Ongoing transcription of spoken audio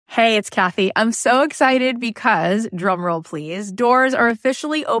Hey, it's Kathy. I'm so excited because, drumroll please, doors are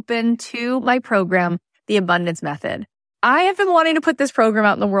officially open to my program, The Abundance Method. I have been wanting to put this program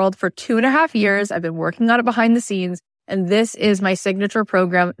out in the world for 2.5 years. I've been working on it behind the scenes, and this is my signature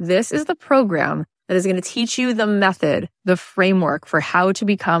program. This is the program that is going to teach you the method, the framework for how to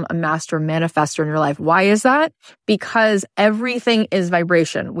become a master manifestor in your life. Why is that? Because everything is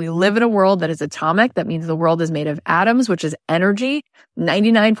vibration. We live in a world that is atomic. That means the world is made of atoms, which is energy.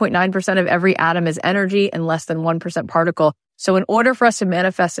 99.9% of every atom is energy and less than 1% particle. So in order for us to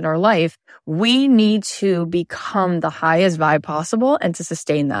manifest in our life, we need to become the highest vibe possible and to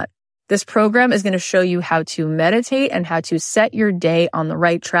sustain that. This program is going to show you how to meditate and how to set your day on the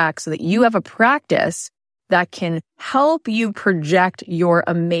right track so that you have a practice that can help you project your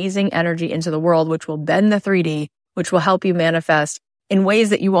amazing energy into the world, which will bend the 3D, which will help you manifest in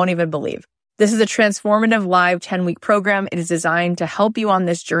ways that you won't even believe. This is a transformative live 10-week program. It is designed to help you on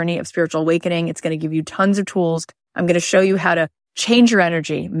this journey of spiritual awakening. It's going to give you tons of tools. I'm going to show you how to change your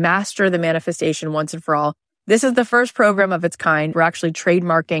energy, master the manifestation once and for all. This is the first program of its kind. We're actually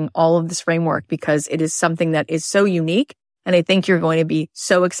trademarking all of this framework because it is something that is so unique, and I think you're going to be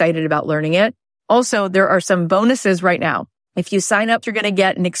so excited about learning it. Also, there are some bonuses right now. If you sign up, you're going to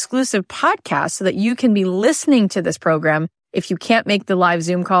get an exclusive podcast so that you can be listening to this program. If you can't make the live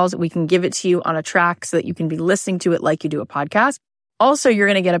Zoom calls, we can give it to you on a track so that you can be listening to it like you do a podcast. Also, you're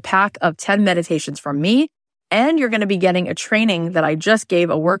going to get a pack of 10 meditations from me. And you're going to be getting a training that I just gave,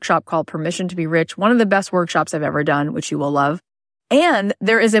 a workshop called Permission to be Rich, one of the best workshops I've ever done, which you will love. And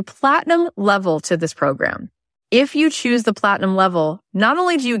there is a platinum level to this program. If you choose the platinum level, not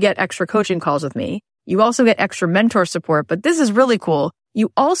only do you get extra coaching calls with me, you also get extra mentor support, but this is really cool. You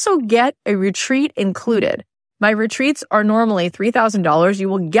also get a retreat included. My retreats are normally $3,000. You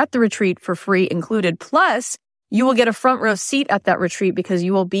will get the retreat for free included. Plus, you will get a front row seat at that retreat because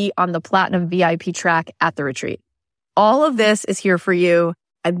you will be on the platinum VIP track at the retreat. All of this is here for you.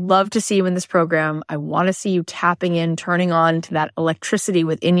 I'd love to see you in this program. I want to see you tapping in, turning on to that electricity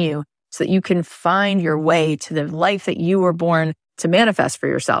within you so that you can find your way to the life that you were born to manifest for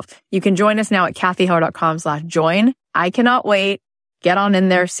yourself. You can join us now at kathyheller.com/join. I cannot wait. Get on in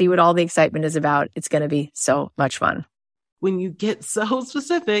there, see what all the excitement is about. It's going to be so much fun. When you get so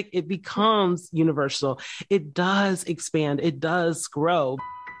specific, it becomes universal. It does expand. It does grow.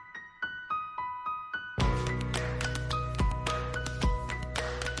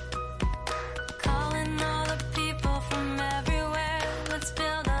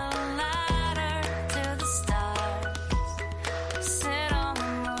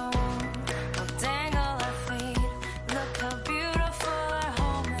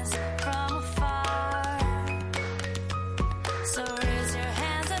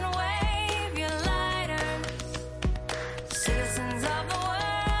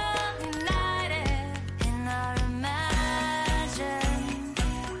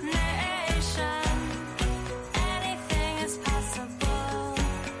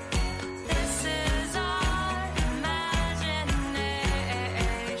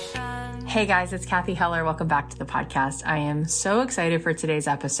 Hey guys, it's Kathy Heller. Welcome back to the podcast. I am so excited for today's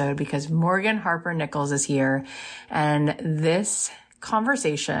episode because Morgan Harper Nichols is here, and this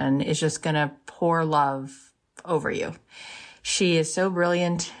conversation is just going to pour love over you. She is so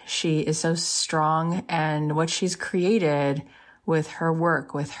brilliant. She is so strong, and what she's created with her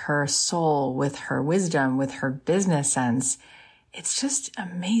work, with her soul, with her wisdom, with her business sense, it's just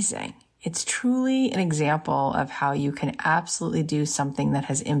amazing. It's truly an example of how you can absolutely do something that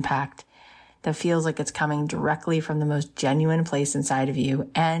has impact, that feels like it's coming directly from the most genuine place inside of you,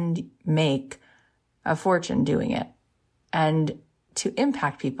 and make a fortune doing it. And to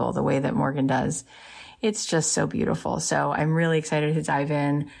impact people the way that Morgan does, it's just so beautiful. So I'm really excited to dive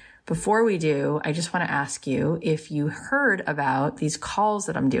in. Before we do, I just want to ask you if you heard about these calls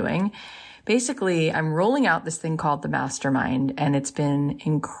that I'm doing. Basically, I'm rolling out this thing called the Mastermind, and it's been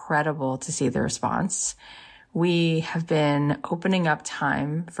incredible to see the response. We have been opening up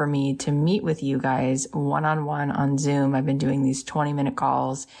time for me to meet with you guys one-on-one on Zoom. I've been doing these 20-minute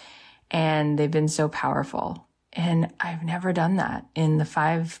calls, and they've been so powerful. And I've never done that. In the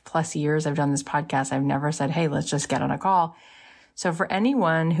 5+ years I've done this podcast, I've never said, hey, let's just get on a call. So for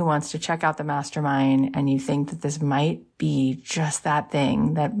anyone who wants to check out the Mastermind and you think that this might be just that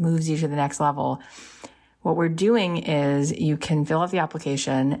thing that moves you to the next level, what we're doing is you can fill out the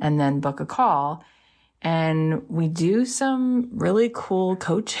application and then book a call. And we do some really cool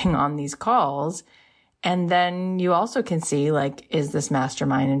coaching on these calls. And then you also can see, like, is this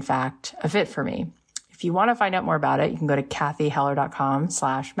Mastermind, in fact, a fit for me? If If you want to find out more about it, you can go to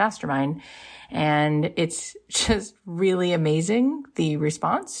kathyheller.com/mastermind. And it's just really amazing, the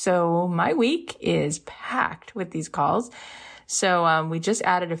response. So my week is packed with these calls. So we just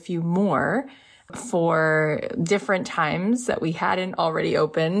added a few more for different times that we hadn't already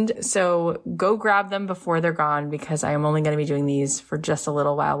opened. So go grab them before they're gone, because I am only going to be doing these for just a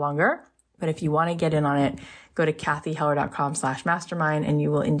little while longer. But if you want to get in on it, go to kathyheller.com/mastermind, and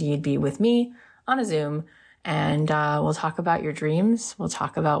you will indeed be with me on a Zoom. And we'll talk about your dreams. We'll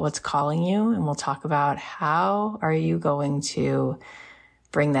talk about what's calling you, and we'll talk about how are you going to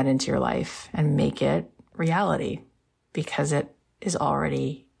bring that into your life and make it reality, because it is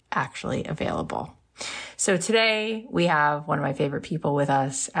already actually available. So today we have one of my favorite people with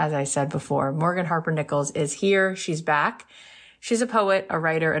us. As I said before, Morgan Harper Nichols is here. She's back. She's a poet, a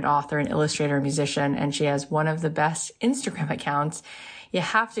writer, an author, an illustrator, a musician, and she has one of the best Instagram accounts. You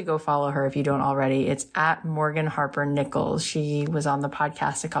have to go follow her if you don't already. It's at Morgan Harper Nichols. She was on the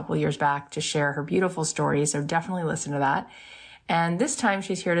podcast a couple years back to share her beautiful story, so definitely listen to that. And this time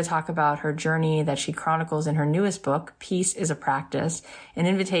she's here to talk about her journey that she chronicles in her newest book, Peace is a Practice, an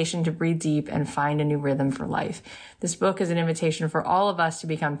invitation to breathe deep and find a new rhythm for life. This book is an invitation for all of us to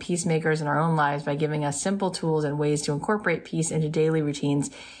become peacemakers in our own lives by giving us simple tools and ways to incorporate peace into daily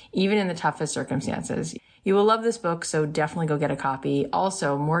routines, even in the toughest circumstances. You will love this book, so definitely go get a copy.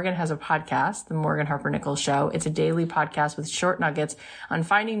 Also, Morgan has a podcast, The Morgan Harper Nichols Show. It's a daily podcast with short nuggets on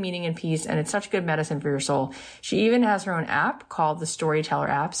finding meaning and peace, and it's such good medicine for your soul. She even has her own app called the Storyteller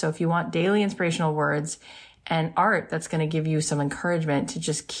app. So if you want daily inspirational words and art that's going to give you some encouragement to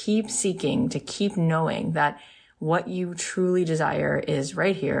just keep seeking, to keep knowing that what you truly desire is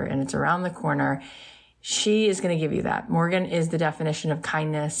right here and it's around the corner, she is going to give you that. Morgan is the definition of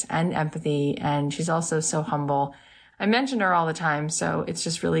kindness and empathy, and she's also so humble. I mention her all the time, so it's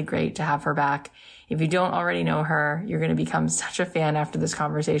just really great to have her back. If you don't already know her, you're going to become such a fan after this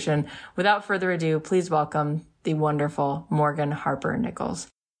conversation. Without further ado, please welcome the wonderful Morgan Harper Nichols.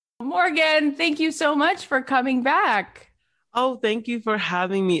 Morgan, thank you so much for coming back. Oh, thank you for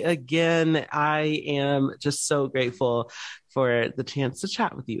having me again. I am just so grateful for the chance to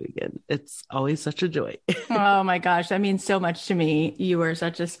chat with you again. It's always such a joy. Oh my gosh, that means so much to me. You are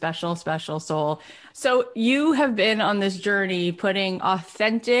such a special, special soul. So you have been on this journey putting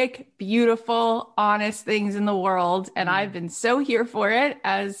authentic, beautiful, honest things in the world. And I've been so here for it,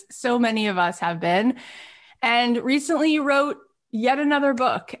 as so many of us have been. And recently you wrote yet another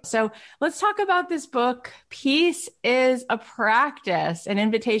book. So let's talk about this book. Peace is a Practice, an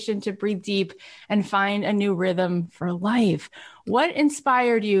invitation to breathe deep and find a new rhythm for life. What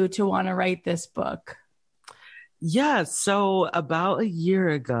inspired you to want to write this book? Yeah, so about a year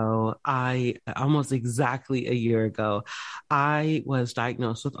ago, almost exactly a year ago, I was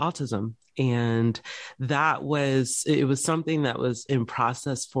diagnosed with autism. And it was something that was in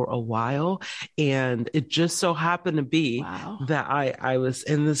process for a while. And it just so happened to be that I was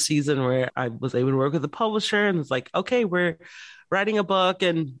in the season where I was able to work with a publisher, and it's like, okay, we're writing a book.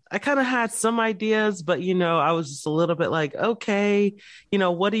 And I kind of had some ideas, but, I was just a little bit like, okay,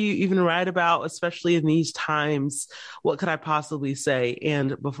 what do you even write about, especially in these times? What could I possibly say?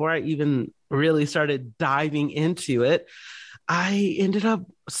 And before I even really started diving into it, I ended up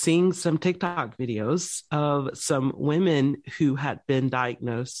seeing some TikTok videos of some women who had been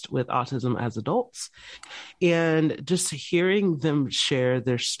diagnosed with autism as adults. And just hearing them share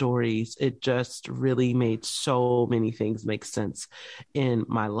their stories, it just really made so many things make sense in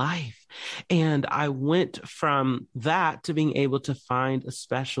my life. And I went from that to being able to find a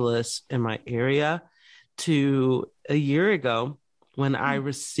specialist in my area to a year ago when I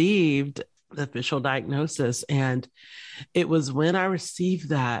received the official diagnosis. And it was when I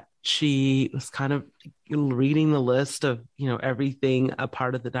received that, she was kind of reading the list of, everything a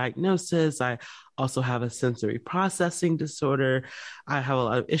part of the diagnosis. I also have a sensory processing disorder. I have a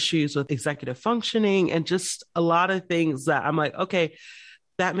lot of issues with executive functioning and just a lot of things that I'm like, okay,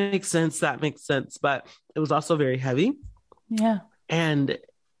 that makes sense. That makes sense. But it was also very heavy. Yeah. And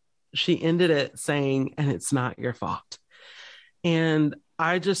she ended it saying, and it's not your fault. And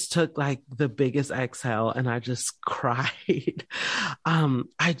I just took like the biggest exhale and I just cried.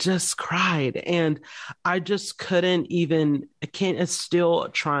 I just cried and I just it's still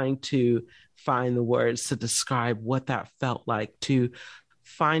trying to find the words to describe what that felt like, to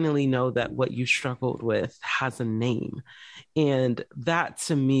finally know that what you struggled with has a name. And that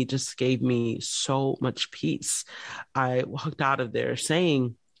to me just gave me so much peace. I walked out of there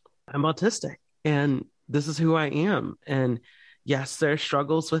saying, I'm autistic and this is who I am. And yes, there are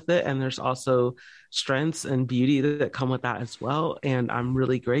struggles with it. And there's also strengths and beauty that come with that as well. And I'm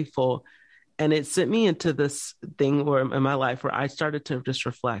really grateful. And it sent me into this thing where in my life where I started to just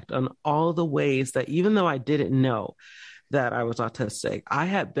reflect on all the ways that even though I didn't know that I was autistic, I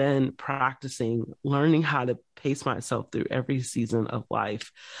had been practicing learning how to pace myself through every season of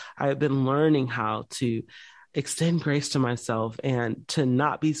life. I had been learning how to extend grace to myself and to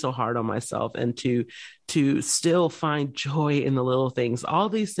not be so hard on myself and to still find joy in the little things, all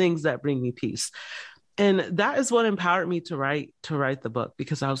these things that bring me peace. And that is what empowered me to write the book,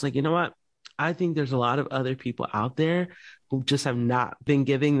 because I was like, you know what? I think there's a lot of other people out there who just have not been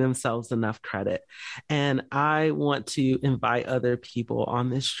giving themselves enough credit. And I want to invite other people on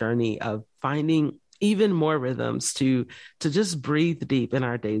this journey of finding even more rhythms to just breathe deep in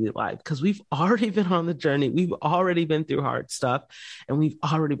our daily life, because we've already been on the journey. We've already been through hard stuff, and we've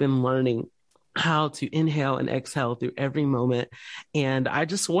already been learning how to inhale and exhale through every moment. And I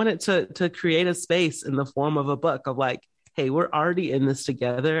just wanted to create a space in the form of a book of like, hey, we're already in this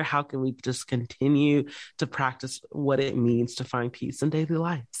together. How can we just continue to practice what it means to find peace in daily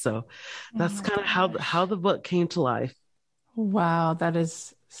life? So that's kind of how the book came to life. Wow, that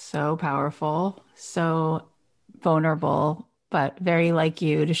is so powerful, so vulnerable, but very like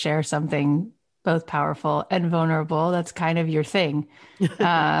you to share something both powerful and vulnerable. That's kind of your thing.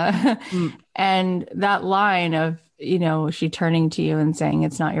 And that line of, she turning to you and saying,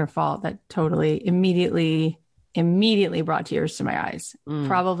 it's not your fault, that totally immediately brought tears to my eyes,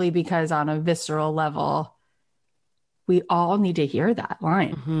 probably because on a visceral level, we all need to hear that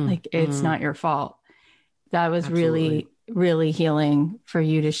line. Like, it's not your fault. That was really, really healing for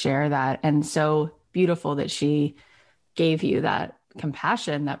you to share that. And so beautiful that she gave you that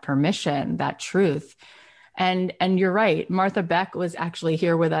compassion, that permission, that truth. And you're right. Martha Beck was actually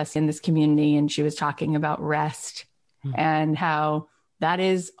here with us in this community, and she was talking about rest and how that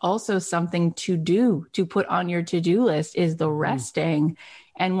is also something to do, to put on your to-do list, is the resting.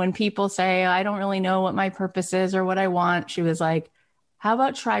 And when people say, I don't really know what my purpose is or what I want, she was like, how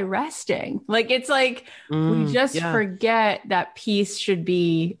about try resting? Like, it's like, we just forget that peace should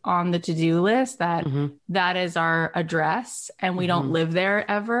be on the to-do list, that that is our address, and we don't live there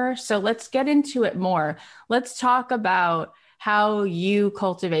ever. So let's get into it more. Let's talk about how you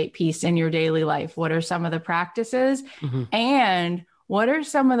cultivate peace in your daily life. What are some of the practices? And what are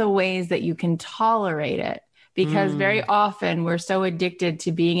some of the ways that you can tolerate it? Because very often we're so addicted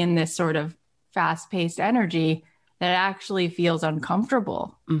to being in this sort of fast-paced energy that actually feels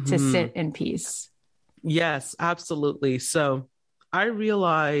uncomfortable to sit in peace. Yes, absolutely. So I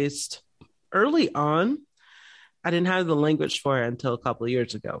realized early on, I didn't have the language for it until a couple of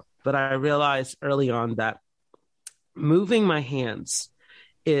years ago, but I realized early on that moving my hands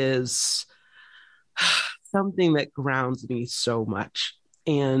is something that grounds me so much.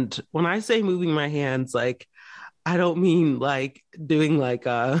 And when I say moving my hands, like, I don't mean like doing like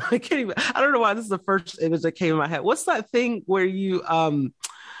I don't know why this is the first image that came in my head. What's that thing where you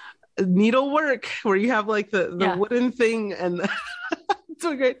needlework, where you have like the wooden thing and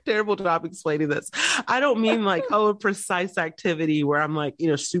doing a great, terrible job explaining this. I don't mean like, a precise activity where I'm like,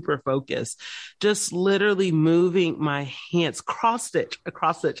 super focused, just literally moving my hands, cross stitch.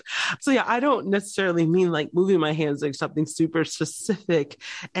 So yeah, I don't necessarily mean like moving my hands like something super specific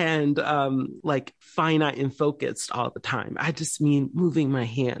and like finite and focused all the time. I just mean moving my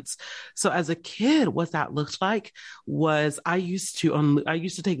hands. So as a kid, what that looked like was I used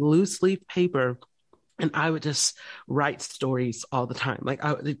to take loose leaf paper, and I would just write stories all the time. Like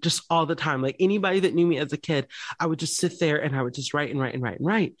all the time, like anybody that knew me as a kid, I would just sit there and I would just write and write and write and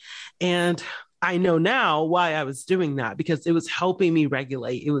write. And I know now why I was doing that, because it was helping me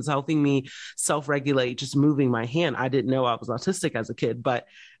regulate. It was helping me self-regulate, just moving my hand. I didn't know I was autistic as a kid, but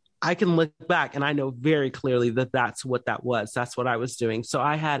I can look back and I know very clearly that that's what that was. That's what I was doing. So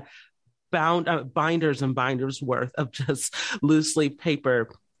I had binders and binders worth of just loose leaf paper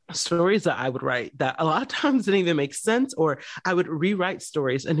stories that I would write that a lot of times didn't even make sense, or I would rewrite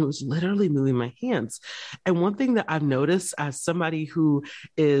stories and it was literally moving my hands. And one thing that I've noticed as somebody who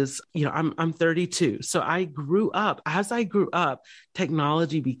is, I'm 32. So as I grew up,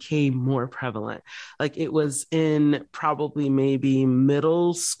 technology became more prevalent. Like it was in probably maybe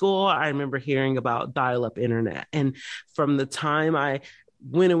middle school. I remember hearing about dial-up internet. And from the time I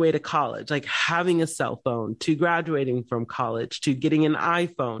went away to college, like having a cell phone, to graduating from college, to getting an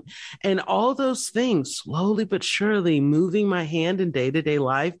iPhone, and all those things, slowly but surely moving my hand in day-to-day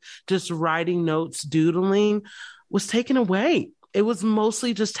life, just writing notes, doodling, was taken away. It was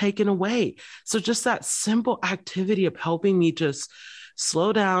mostly just taken away. So just that simple activity of helping me just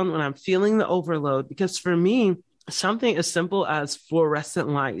slow down when I'm feeling the overload, because for me, something as simple as fluorescent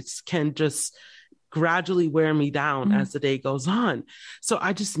lights can just gradually wear me down as the day goes on. So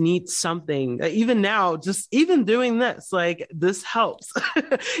I just need something. Even now, just even doing this, like this helps,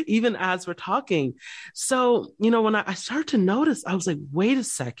 even as we're talking. So, when I started to notice, I was like, wait a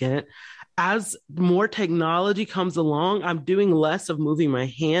second. As more technology comes along, I'm doing less of moving my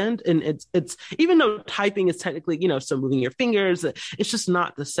hand. And it's even though typing is technically, still moving your fingers, it's just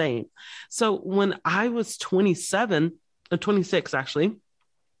not the same. So when I was 27 or 26, actually,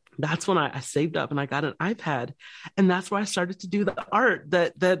 that's when I saved up and I got an iPad. And that's where I started to do the art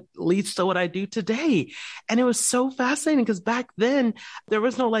that leads to what I do today. And it was so fascinating because back then there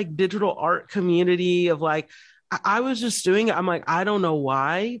was no like digital art community of like, I was just doing it. I'm like, I don't know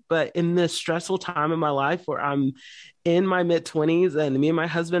why, but in this stressful time in my life where I'm in my mid-20s and me and my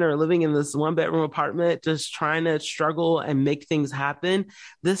husband are living in this 1-bedroom apartment, just trying to struggle and make things happen,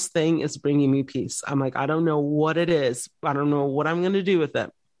 this thing is bringing me peace. I'm like, I don't know what it is. I don't know what I'm going to do with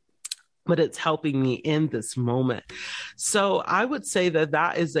it, but it's helping me in this moment. So I would say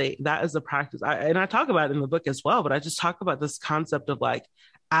that is a practice. And I talk about it in the book as well, but I just talk about this concept of like,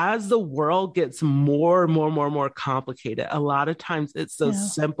 as the world gets more complicated, a lot of times it's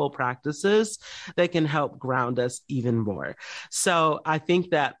those simple practices that can help ground us even more. So I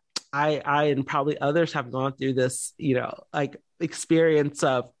think that I and probably others have gone through this, like experience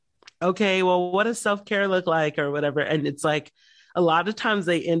of, okay, well, what does self-care look like or whatever? And it's like, a lot of times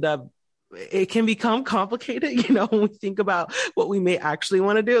it can become complicated, when we think about what we may actually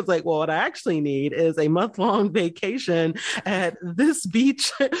want to do. It's like, well, what I actually need is a month-long vacation at this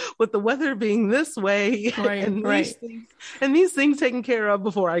beach with the weather being this way, and these things taken care of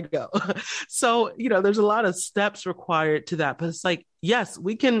before I go. So, there's a lot of steps required to that, but it's like, yes,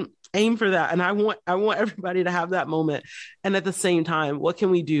 we can aim for that. And I want everybody to have that moment. And at the same time, what can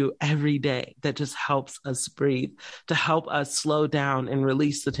we do every day that just helps us breathe, to help us slow down and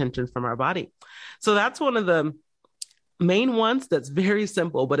release the tension from our body? So that's one of the main ones that's very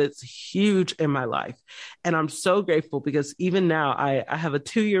simple, but it's huge in my life. And I'm so grateful because even now I have a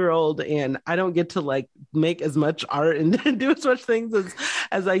 2-year-old and I don't get to like make as much art and do as much things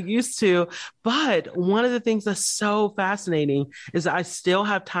as I used to. But one of the things that's so fascinating is I still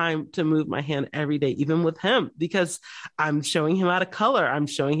have time to move my hand every day, even with him, because I'm showing him how to color. I'm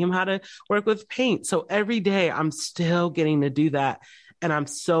showing him how to work with paint. So every day I'm still getting to do that. And I'm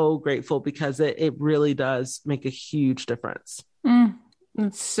so grateful because it really does make a huge difference.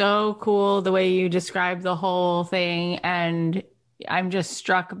 It's so cool the way you describe the whole thing. And I'm just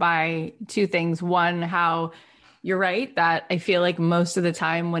struck by two things. One, how you're right, that I feel like most of the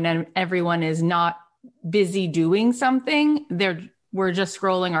time when everyone is not busy doing something, we're just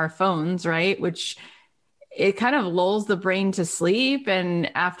scrolling our phones, right? Which it kind of lulls the brain to sleep. And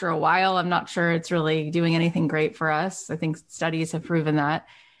after a while, I'm not sure it's really doing anything great for us. I think studies have proven that.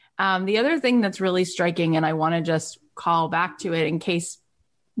 The other thing that's really striking, and I want to just call back to it in case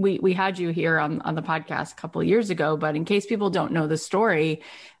we had you here on the podcast a couple of years ago, but in case people don't know the story,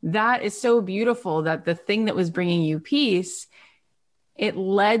 that is so beautiful that the thing that was bringing you peace, it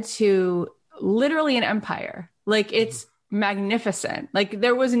led to literally an empire. Like it's magnificent. Like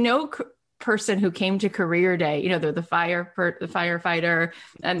there was no person who came to career day, they're the firefighter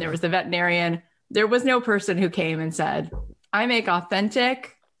and there was the veterinarian. There was no person who came and said, I make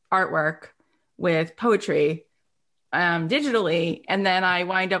authentic artwork with poetry digitally, and then I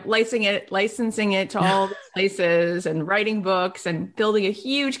wind up licensing it to all the places and writing books and building a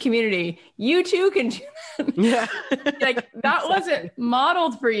huge community. You too can do that. Yeah. Like that wasn't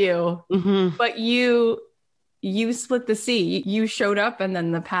modeled for you, but you split the sea. You showed up and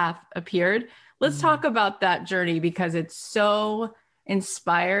then the path appeared. Let's talk about that journey because it's so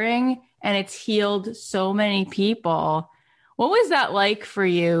inspiring and it's healed so many people. What was that like for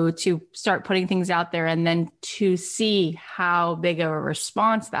you to start putting things out there and then to see how big of a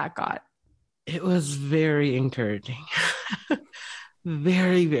response that got? It was very encouraging.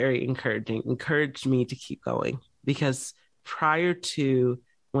 Very, very encouraging. Encouraged me to keep going because prior to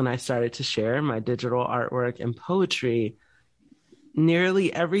when I started to share my digital artwork and poetry,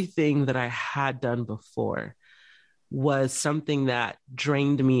 nearly everything that I had done before was something that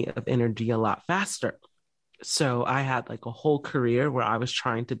drained me of energy a lot faster. So I had like a whole career where I was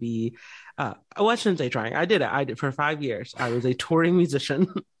trying to be, I shouldn't say trying. I did for 5 years. I was a touring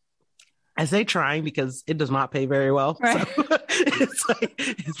musician. I say trying because it does not pay very well. Right. So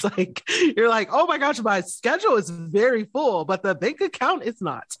it's like, you're like, oh my gosh, my schedule is very full, but the bank account is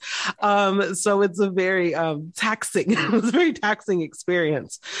not. So it's a very taxing, it was a very taxing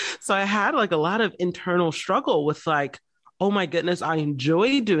experience. So I had like a lot of internal struggle with like, oh my goodness, I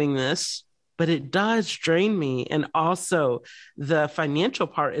enjoy doing this, but it does drain me. And also the financial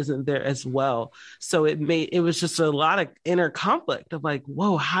part isn't there as well. So it was just a lot of inner conflict of like,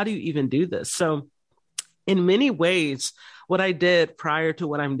 whoa, how do you even do this? So in many ways, what I did prior to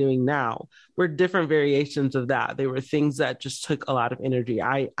what I'm doing now were different variations of that. They were things that just took a lot of energy.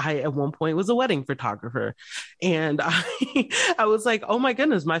 I at one point was a wedding photographer, and I was like, oh my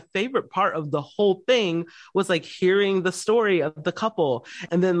goodness, my favorite part of the whole thing was like hearing the story of the couple.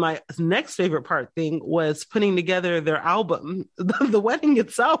 And then my next favorite part thing was putting together their album. The wedding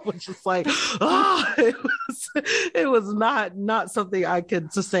itself was just like, oh, it was not something I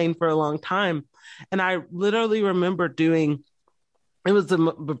could sustain for a long time. And I literally remember doing, it was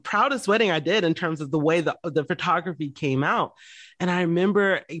the proudest wedding I did in terms of the way the photography came out. And I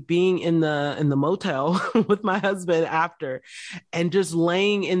remember being in the motel with my husband after, and just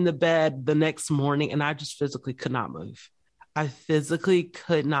laying in the bed the next morning. And I just physically could not move. I physically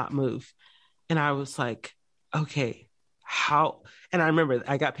could not move. And I was like, okay, how? And I remember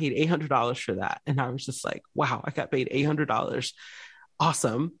I got paid $800 for that. And I was just like, wow, I got paid $800.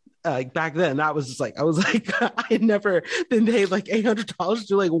 Awesome. Like back then, I was like, I had never been paid like $800 to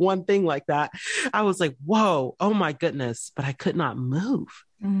do like one thing like that. I was like, whoa, oh my goodness, but I could not move.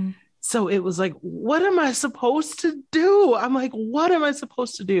 Mm. So it was like, what am I supposed to do? I'm like, what am I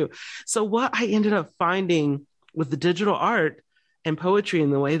supposed to do? So what I ended up finding with the digital art and poetry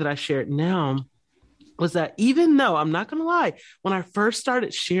in the way that I share it now was that even though, I'm not going to lie, when I first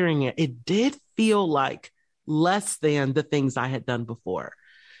started sharing it, it did feel like less than the things I had done before.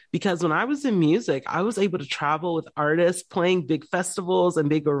 Because when I was in music, I was able to travel with artists, playing big festivals and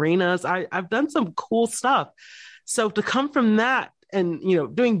big arenas. I've done some cool stuff. So to come from that and,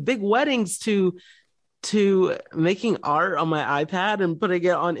 doing big weddings to making art on my iPad and putting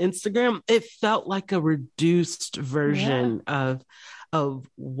it on Instagram, it felt like a reduced version of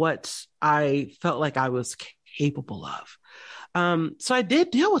what I felt like I was capable of. So I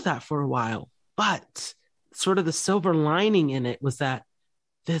did deal with that for a while, but sort of the silver lining in it was that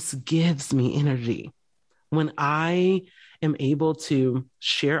this gives me energy. When I am able to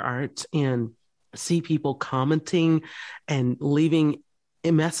share art and see people commenting and leaving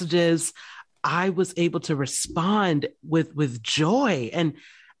messages, I was able to respond with joy. And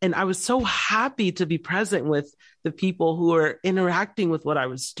I was so happy to be present with the people who are interacting with what I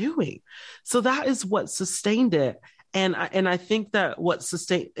was doing. So that is what sustained it. And I think that what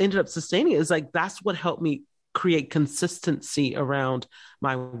ended up sustaining it is like, that's what helped me create consistency around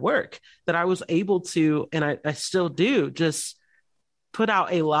my work, that I was able to, and I still do, just put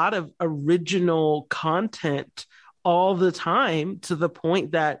out a lot of original content all the time, to the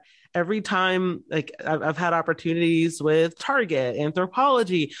point that every time, like I've had opportunities with Target,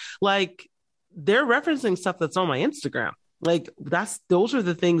 Anthropologie, like they're referencing stuff that's on my Instagram. Like those are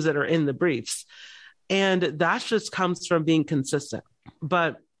the things that are in the briefs. And that just comes from being consistent.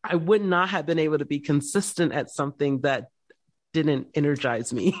 But I would not have been able to be consistent at something that didn't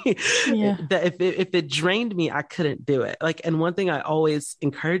energize me. Yeah. That if it drained me, I couldn't do it. Like, and one thing I always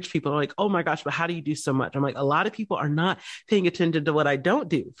encourage people, like, oh my gosh, but how do you do so much? I'm like, a lot of people are not paying attention to what I don't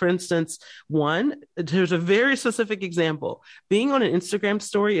do. For instance, there's a very specific example. Being on an Instagram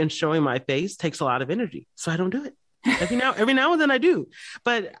story and showing my face takes a lot of energy. So I don't do it. Every now and then I do,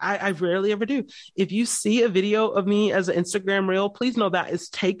 but I rarely ever do. If you see a video of me as an Instagram reel, please know that is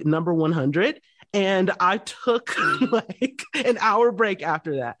take number 100. And I took like an hour break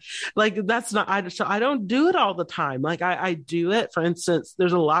after that. Like that's not, so I don't do it all the time. Like I do it. For instance,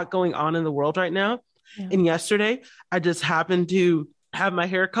 there's a lot going on in the world right now. Yeah. And yesterday I just happened to have my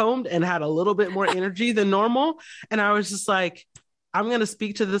hair combed and had a little bit more energy than normal. And I was just like, I'm going to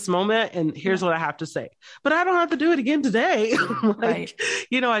speak to this moment and here's what I have to say, but I don't have to do it again today. Right.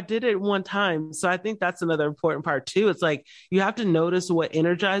 I did it one time. So I think that's another important part too. It's like, you have to notice what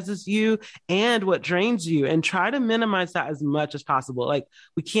energizes you and what drains you and try to minimize that as much as possible. Like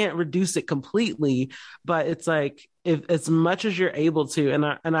we can't reduce it completely, but it's like, if as much as you're able to,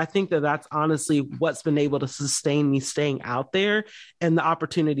 and I think that's honestly what's been able to sustain me staying out there, and the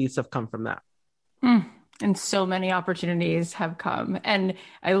opportunities have come from that. And so many opportunities have come. And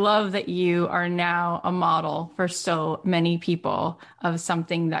I love that you are now a model for so many people of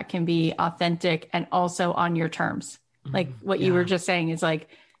something that can be authentic and also on your terms. Like what you were just saying is like,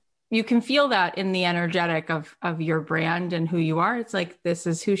 you can feel that in the energetic of your brand and who you are. It's like, this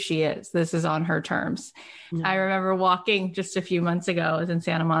is who she is. This is on her terms. Yeah. I remember walking just a few months ago, I was in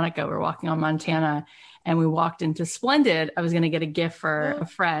Santa Monica. We're walking on Montana and we walked into Splendid. I was going to get a gift for a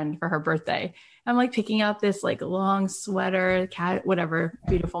friend for her birthday. I'm like picking out this like long sweater, cat, whatever,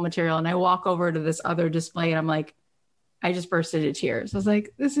 beautiful material. And I walk over to this other display and I'm like, I just burst into tears. I was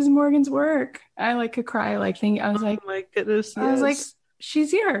like, this is Morgan's work. I like could cry, like thinking, I was like, oh my goodness. I was like,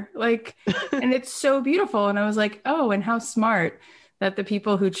 she's here. Like, and it's so beautiful. And I was like, oh, and how smart that the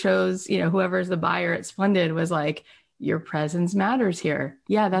people who chose, whoever's the buyer at Splendid was like, your presence matters here.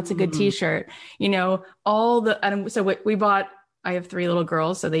 Yeah, that's a good t-shirt. And so we bought, I have 3 little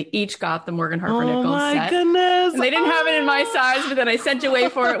girls, so they each got the Morgan Harper Nichols set. Oh my goodness. And they didn't have it in my size, but then I sent away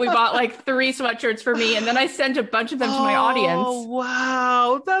for it. We bought like 3 sweatshirts for me, and then I sent a bunch of them to my audience. Oh,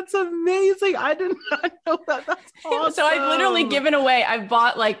 wow. That's amazing. I did not know that. That's awesome. So I've literally given away, I've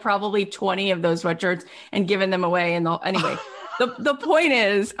bought like probably 20 of those sweatshirts and given them away. And anyway, the point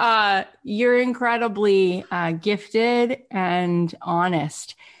is, you're incredibly gifted and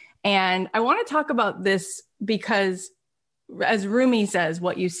honest. And I want to talk about this because, as Rumi says,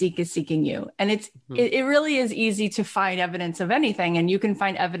 what you seek is seeking you. And it really is easy to find evidence of anything. And you can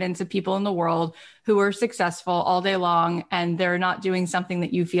find evidence of people in the world who are successful all day long, and they're not doing something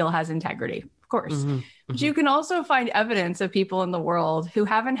that you feel has integrity, of course. But you can also find evidence of people in the world who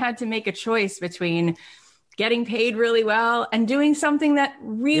haven't had to make a choice between getting paid really well and doing something that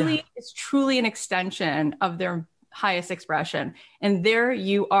really is truly an extension of their highest expression. And there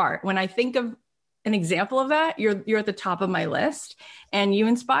you are. When I think of an example of that, you're at the top of my list, and you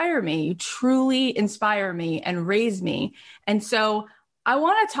inspire me. You truly inspire me and raise me. And so I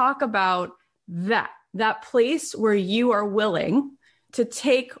want to talk about that place where you are willing to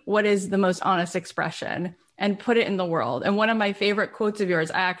take what is the most honest expression and put it in the world. And one of my favorite quotes of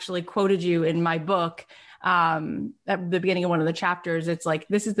yours, I actually quoted you in my book at the beginning of one of the chapters. It's like,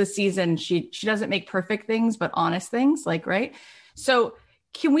 this is the season. She doesn't make perfect things, but honest things, like, right? So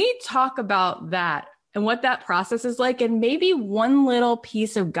can we talk about that and what that process is like, and maybe one little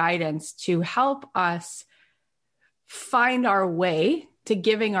piece of guidance to help us find our way to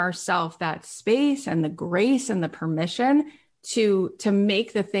giving ourselves that space and the grace and the permission to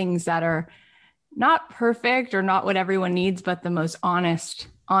make the things that are not perfect or not what everyone needs, but the most honest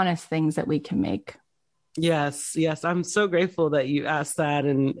things that we can make? Yes. I'm so grateful that you asked that.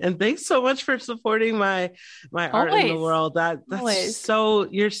 And thanks so much for supporting my art in the world. That's always.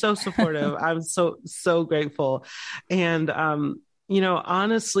 You're so supportive. I'm so grateful. And,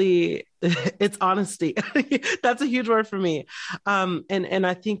 honestly, it's honesty. That's a huge word for me. And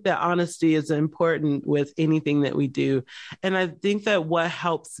I think that honesty is important with anything that we do. And I think that what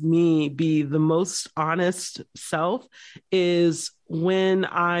helps me be the most honest self is when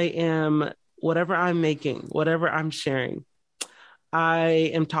I am, whatever I'm making, whatever I'm sharing,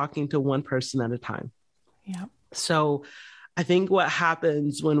 I am talking to one person at a time. Yeah. So I think what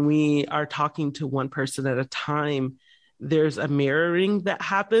happens when we are talking to one person at a time, there's a mirroring that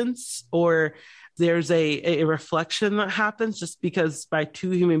happens, or there's a reflection that happens, just because by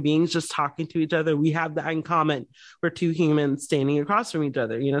 2 human beings just talking to each other, we have that in common. We're 2 humans standing across from each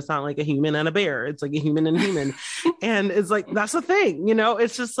other. It's not like a human and a bear. It's like a human and human. And it's like, that's the thing,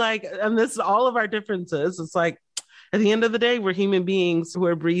 it's just like, and this is all of our differences. It's like, at the end of the day, we're human beings who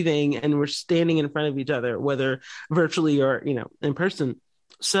are breathing and we're standing in front of each other, whether virtually or, in person.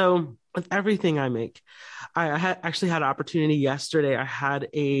 So with everything I make, I actually had an opportunity yesterday. I had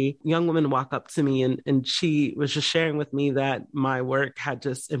a young woman walk up to me and she was just sharing with me that my work had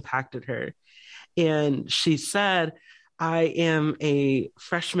just impacted her. And she said, I am a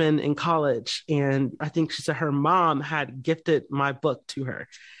freshman in college. And I think she said her mom had gifted my book to her.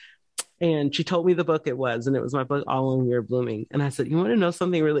 And she told me the book it was, and it was my book, All When We Were Blooming. And I said, you want to know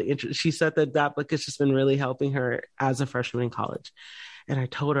something really interesting? She said that book has just been really helping her as a freshman in college. And I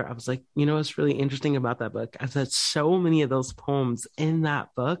told her, I was like, what's really interesting about that book? I said, so many of those poems in that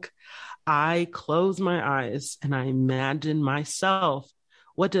book, I closed my eyes and I imagined myself,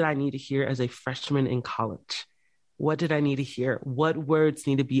 what did I need to hear as a freshman in college? What did I need to hear? What words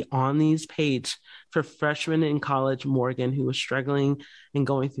need to be on these pages for freshmen in college Morgan, who was struggling and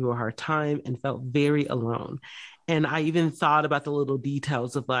going through a hard time and felt very alone? And I even thought about the little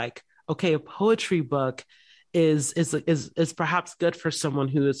details of like, okay, a poetry book is perhaps good for someone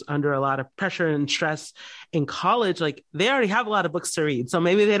who is under a lot of pressure and stress in college. Like, they already have a lot of books to read. So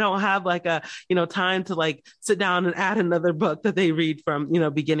maybe they don't have like a, time to like sit down and add another book that they read from,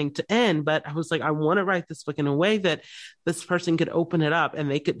 beginning to end. But I was like, I want to write this book in a way that this person could open it up and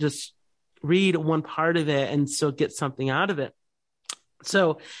they could just read one part of it and still get something out of it.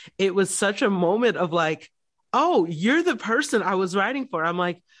 So it was such a moment of like, oh, you're the person I was writing for. I'm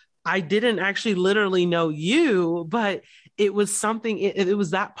like, I didn't actually literally know you, but it was something, it was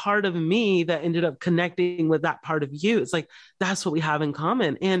that part of me that ended up connecting with that part of you. It's like, that's what we have in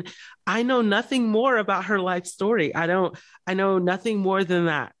common. And I know nothing more about her life story. I know nothing more than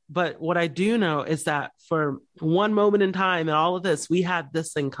that. But what I do know is that for one moment in time and all of this, we had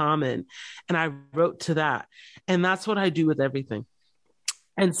this in common. And I wrote to that. And that's what I do with everything.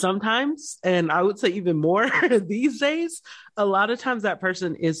 And sometimes, and I would say even more these days, a lot of times that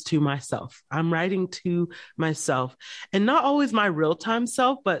person is to myself. I'm writing to myself, and not always my real time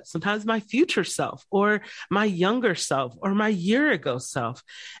self, but sometimes my future self or my younger self or my year ago self.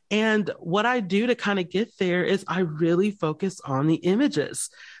 And what I do to kind of get there is I really focus on the images.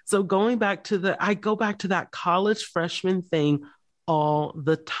 So I go back to that college freshman thing all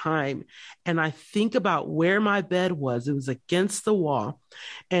the time. And I think about where my bed was. It was against the wall.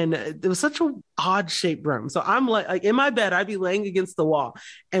 And it was such an odd shaped room. So I'm like in my bed, I'd be laying against the wall.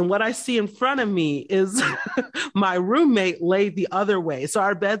 And what I see in front of me is my roommate laid the other way. So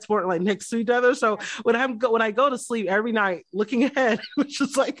our beds weren't like next to each other. So when I go to sleep every night looking ahead, it's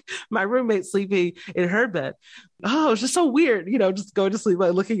just like my roommate sleeping in her bed. Oh, it's just so weird, just going to sleep,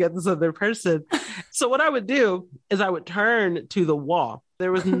 like looking at this other person. So what I would do is I would turn to the wall.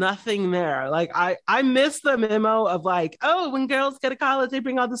 There was nothing there. Like I missed the memo of like, oh, when girls go to college, they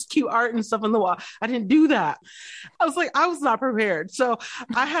bring all this cute art and stuff on the wall. I didn't do that. I was not prepared. So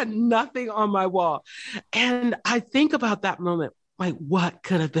I had nothing on my wall. And I think about that moment, like what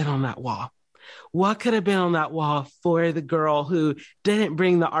could have been on that wall? What could have been on that wall for the girl who didn't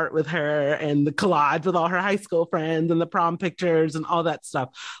bring the art with her and the collage with all her high school friends and the prom pictures and all that stuff?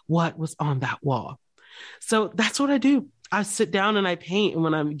 What was on that wall? So that's what I do. I sit down and I paint. And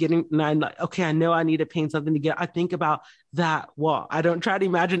when I'm like, okay, I know I need to paint something to get, I think about that wall. I don't try to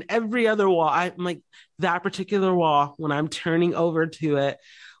imagine every other wall. I'm like that particular wall, when I'm turning over to it,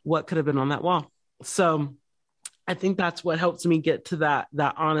 what could have been on that wall? So I think that's what helps me get to that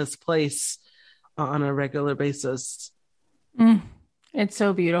honest place on a regular basis. It's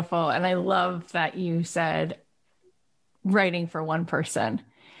so beautiful. And I love that you said writing for one person.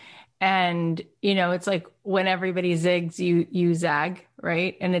 And, it's like when everybody zigs, you zag,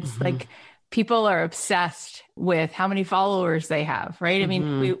 right? And it's like people are obsessed with how many followers they have, right? I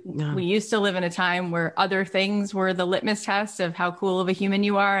mean, we used to live in a time where other things were the litmus test of how cool of a human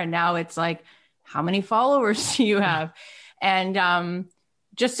you are. And now it's like, how many followers do you have? And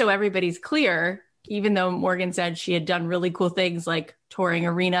just so everybody's clear, even though Morgan said she had done really cool things like touring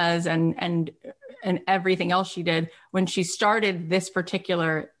arenas and everything else she did, when she started this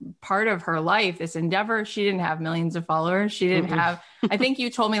particular part of her life, this endeavor, she didn't have millions of followers. She didn't have, I think you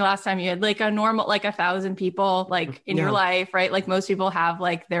told me last time you had like a normal, like 1,000 people like in your life, right? Like most people have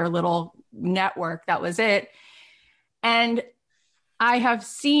like their little network. That was it. And I have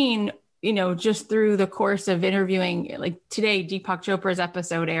seen, just through the course of interviewing, like today, Deepak Chopra's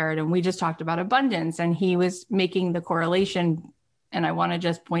episode aired and we just talked about abundance, and he was making the correlation, and I want to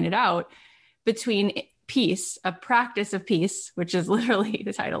just point it out, between peace, a practice of peace, which is literally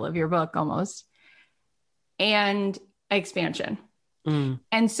the title of your book almost, and expansion.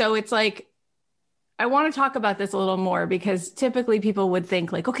 And so it's like, I want to talk about this a little more because typically people would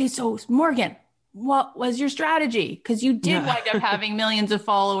think like, okay, so Morgan, what was your strategy? Because you did wind up having millions of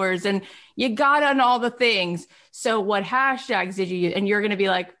followers and you got on all the things. So what hashtags did you use? And you're going to be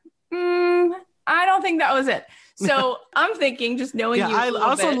like, I don't think that was it. So I'm thinking, just knowing you. I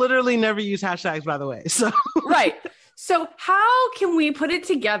also literally never use hashtags, by the way. So right. So how can we put it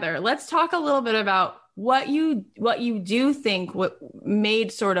together? Let's talk a little bit about what you do think what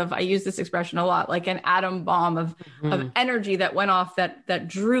made sort of, I use this expression a lot, like an atom bomb of energy that went off that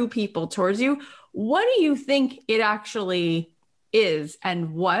drew people towards you. What do you think it actually is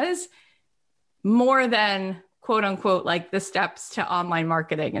and was, more than quote unquote, like the steps to online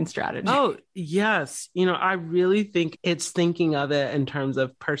marketing and strategy? Oh, yes. I really think it's thinking of it in terms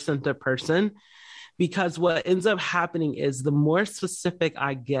of person to person, because what ends up happening is the more specific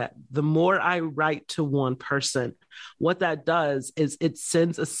I get, the more I write to one person. What that does is it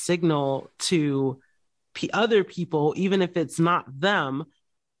sends a signal to other people, even if it's not them,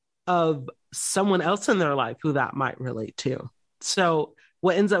 of someone else in their life who that might relate to. So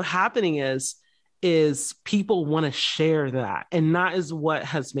what ends up happening is people want to share that. And that is what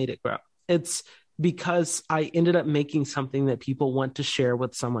has made it grow. It's because I ended up making something that people want to share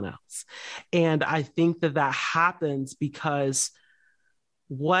with someone else. And I think that happens because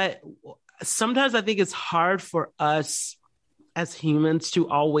sometimes I think it's hard for us as humans to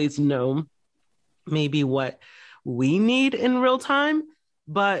always know maybe what we need in real time,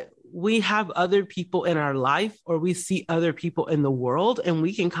 but we have other people in our life, or we see other people in the world, and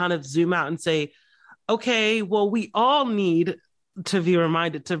we can kind of zoom out and say, okay, well, we all need to be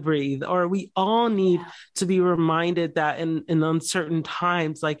reminded to breathe, or we all need to be reminded that in uncertain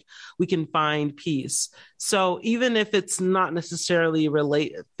times, like, we can find peace. So even if it's not necessarily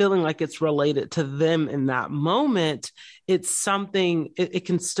feeling like it's related to them in that moment, it's something, it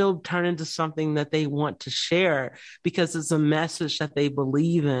can still turn into something that they want to share because it's a message that they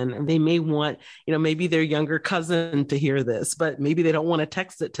believe in. And they may want, maybe their younger cousin to hear this, but maybe they don't want to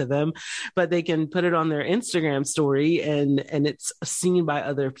text it to them, but they can put it on their Instagram story and it's seen by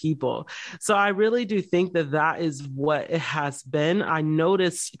other people. So I really do think that is what it has been. I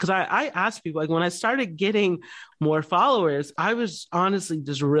noticed, because I asked people, like, when I started getting more followers, I was honestly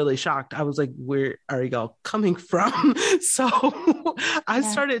just really shocked. I was like, where are y'all coming from? So I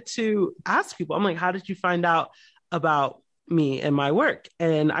started to ask people, I'm like, how did you find out about me and my work?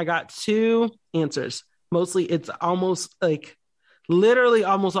 And I got two answers. Mostly it's almost like literally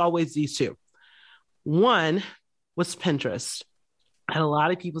almost always these two. One was Pinterest. I had a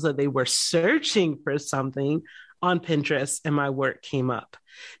lot of people said they were searching for something on Pinterest and my work came up.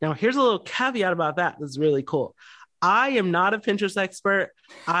 Now, here's a little caveat about that. That's really cool. I am not a Pinterest expert.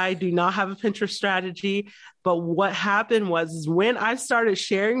 I do not have a Pinterest strategy. But what happened was when I started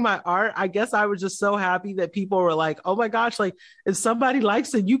sharing my art, I guess I was just so happy that people were like, oh my gosh, like, if somebody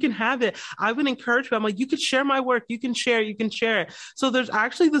likes it, you can have it. I would encourage them. I'm like, you can share my work. You can share it. So there's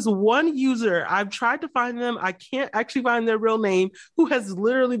actually this one user, I've tried to find them. I can't actually find their real name, who has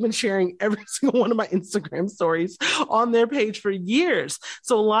literally been sharing every single one of my Instagram stories on their page for years.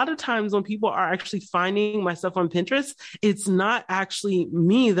 So a lot of times when people are actually finding my stuff on Pinterest, it's not actually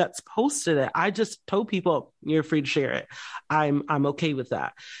me that's posted it. I just told people, you're free to share it. I'm okay with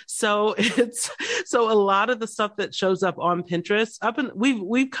that. So so a lot of the stuff that shows up on Pinterest,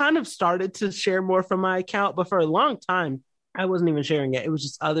 we've kind of started to share more from my account, but for a long time I wasn't even sharing it. It was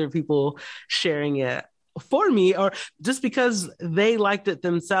just other people sharing it for me, or just because they liked it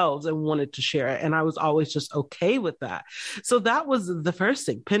themselves and wanted to share it. And I was always just okay with that. So that was the first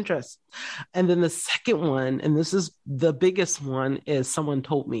thing, Pinterest. And then the second one, and this is the biggest one, is someone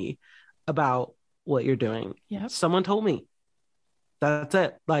told me about what you're doing. Yep. Someone told me. That's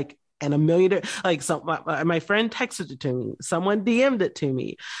it. Like, and a million, like, my friend texted it to me. Someone DM'd it to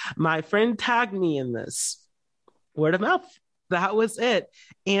me. My friend tagged me in this. Word of mouth. That was it.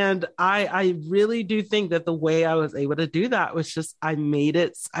 And I really do think that the way I was able to do that was just, I made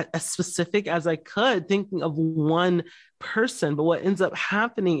it as specific as I could, thinking of one person. But what ends up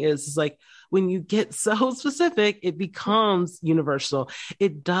happening is like, when you get so specific, it becomes universal.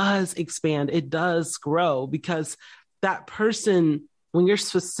 It does expand. It does grow, because that person, when you're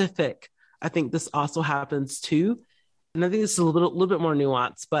specific, I think this also happens too. And I think it's a little bit more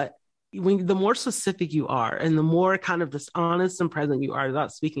nuanced, but the more specific you are and the more kind of just honest and present you are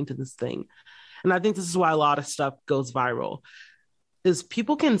about speaking to this thing. And I think this is why a lot of stuff goes viral, is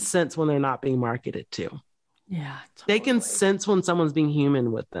people can sense when they're not being marketed to. Yeah, totally. They can sense when someone's being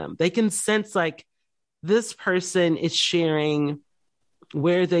human with them. They can sense, like, this person is sharing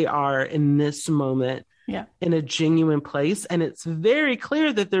where they are in this moment, in a genuine place. And it's very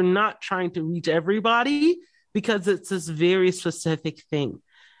clear that they're not trying to reach everybody, because it's this very specific thing.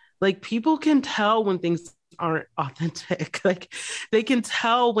 Like, people can tell when things aren't authentic. Like, they can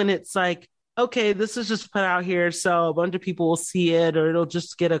tell when it's like, okay, this is just put out here, so a bunch of people will see it, or it'll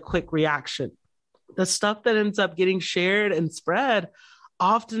just get a quick reaction. The stuff that ends up getting shared and spread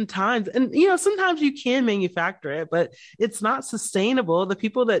oftentimes, and sometimes you can manufacture it, but it's not sustainable. The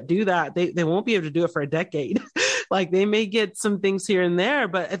people that do that, they won't be able to do it for a decade. Like, they may get some things here and there,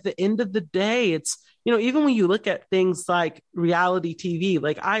 but at the end of the day, it's, even when you look at things like reality TV,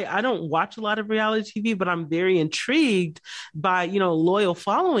 like, I don't watch a lot of reality TV, but I'm very intrigued by, loyal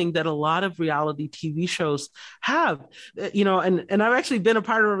following that a lot of reality TV shows have, and I've actually been a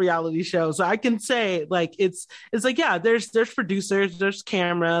part of a reality show. So I can say, like, it's like, yeah, there's producers, there's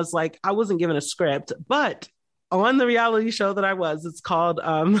cameras. Like, I wasn't given a script, but on the reality show that I was, it's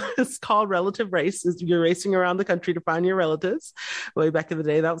called Relative Race. You're racing around the country to find your relatives. Way back in the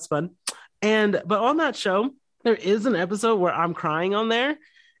day, that was fun. But on that show, there is an episode where I'm crying on there.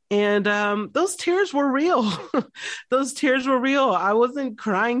 And those tears were real. Those tears were real. I wasn't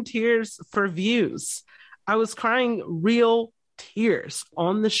crying tears for views. I was crying real tears.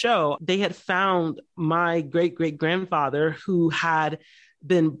 On the show, they had found my great-great-grandfather, who had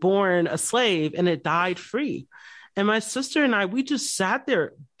been born a slave and had died free. And my sister and I, we just sat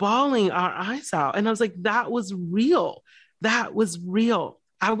there bawling our eyes out. And I was like, that was real. That was real.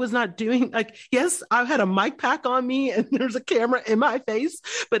 I was not doing, like, yes, I had a mic pack on me and there's a camera in my face,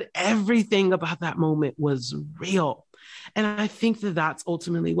 but everything about that moment was real. And I think that that's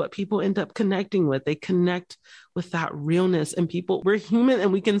ultimately what people end up connecting with. They connect with that realness, and we're human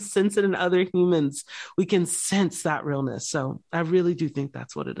and we can sense it in other humans. We can sense that realness. So I really do think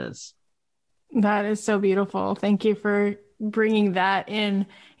that's what it is. That is so beautiful. Thank you for bringing that in.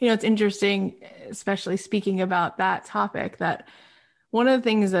 It's interesting, especially speaking about that topic, that one of the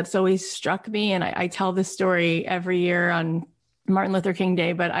things that's always struck me, and I tell this story every year on Martin Luther King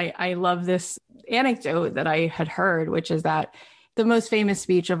Day, but I love this anecdote that I had heard, which is that the most famous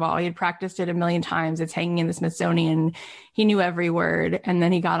speech of all, he had practiced it a million times. It's hanging in the Smithsonian. He knew every word. And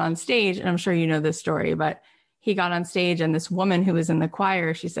then he got on stage, and I'm sure you know this story, but he got on stage and this woman who was in the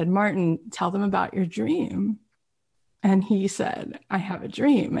choir, she said, "Martin, tell them about your dream." And he said, "I have a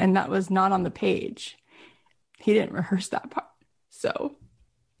dream." And that was not on the page. He didn't rehearse that part. So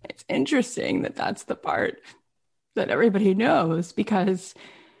it's interesting that that's the part that everybody knows, because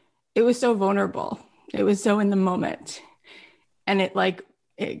it was so vulnerable. It was so in the moment. And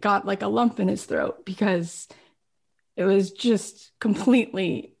it got like a lump in his throat, because it was just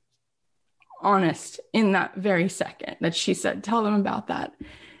completely honest in that very second that she said, "Tell them about that."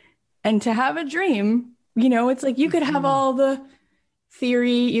 And to have a dream, it's like you could have all the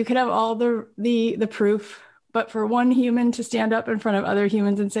theory, you could have all the proof, but for one human to stand up in front of other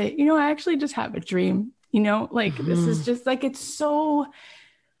humans and say, "I actually just have a dream," this is just like, it's so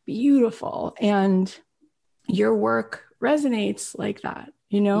beautiful. And your work resonates like that.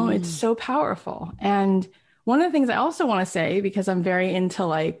 It's so powerful. And one of the things I also want to say, because I'm very into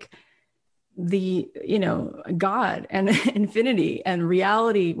like the, God and infinity and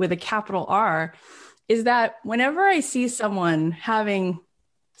reality with a capital R, is that whenever I see someone having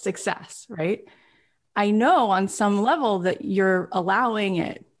success, right, I know on some level that you're allowing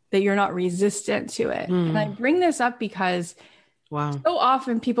it, that you're not resistant to it. And I bring this up because so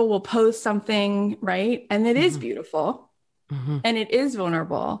often people will post something, right, and it is beautiful and it is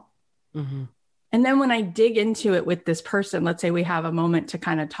vulnerable. And then when I dig into it with this person, let's say we have a moment to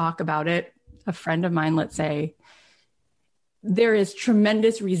kind of talk about it, a friend of mine, let's say, there is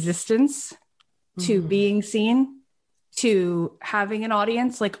tremendous resistance to being seen, to having an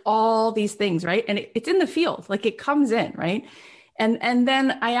audience, like all these things, right? And it's in the field, like it comes in, right? And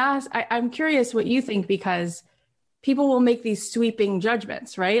then I'm curious what you think, because people will make these sweeping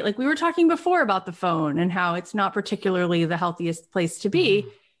judgments, right? Like we were talking before about the phone and how it's not particularly the healthiest place to be.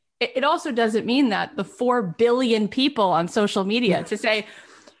 It also doesn't mean that the 4 billion people on social media to say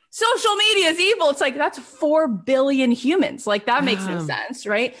social media is evil. It's like, that's 4 billion humans. Like that makes no sense,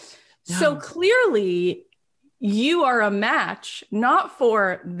 right? So clearly you are a match, not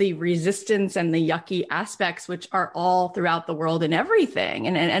for the resistance and the yucky aspects, which are all throughout the world and everything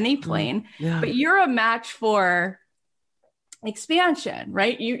and in any plane, but you're a match for expansion,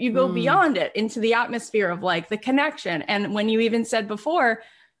 right? You go beyond it into the atmosphere of like the connection. And when you even said before,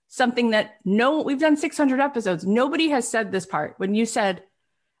 something that we've done 600 episodes, nobody has said this part. When you said,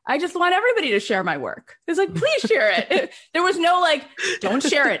 "I just want everybody to share my work." It's like, please share it. There was no like, don't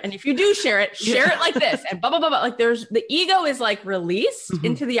share it. And if you do share it like this and blah, blah, blah, blah. Like the ego is like released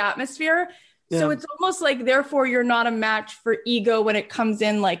into the atmosphere. So it's almost like, therefore you're not a match for ego when it comes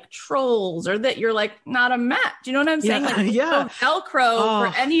in like trolls, or that you're like not a match. You know what I'm saying? Like no Velcro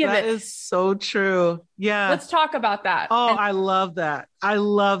for any of it. That is so true. Yeah. Let's talk about that. I love that. I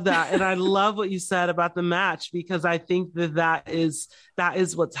love that. And I love what you said about the match, because I think that is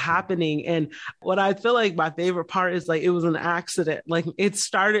what's happening. And what I feel like my favorite part is like, it was an accident. Like it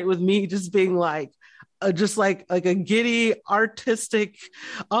started with me just being like, just like a giddy, autistic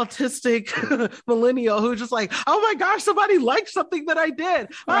millennial who just like, "Oh my gosh, somebody liked something that I did.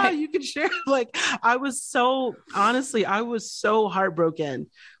 Right. You can share." Like I was so heartbroken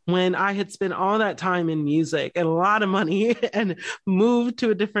when I had spent all that time in music and a lot of money and moved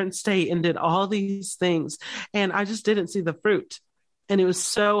to a different state and did all these things. And I just didn't see the fruit. And it was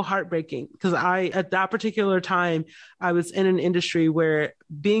so heartbreaking, because at that particular time, I was in an industry where,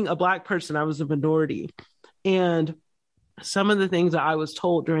 being a Black person, I was a minority. And some of the things that I was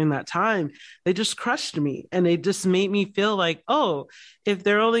told during that time, they just crushed me, and they just made me feel like, oh, if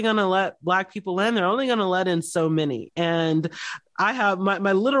they're only going to let Black people in, they're only going to let in so many. And I have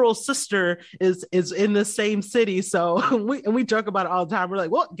my literal sister is in the same city. So we joke about it all the time. We're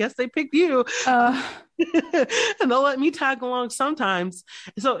like, well, guess they picked you. And they'll let me tag along sometimes.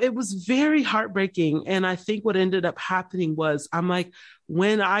 So it was very heartbreaking. And I think what ended up happening was, I'm like,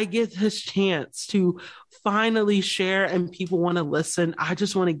 when I get this chance to finally share and people want to listen, I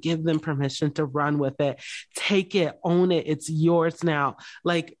just want to give them permission to run with it. Take it, own it. It's yours now.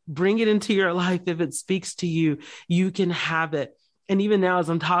 Like, bring it into your life. If it speaks to you, you can have it. And even now, as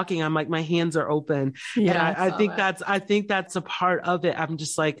I'm talking, I'm like, my hands are open. Yeah, And I think that's a part of it. I'm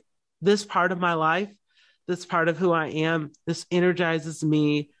just like, this part of my life, this part of who I am, this energizes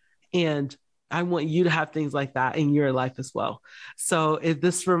me. And I want you to have things like that in your life as well. So if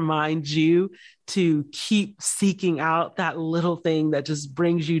this reminds you to keep seeking out that little thing that just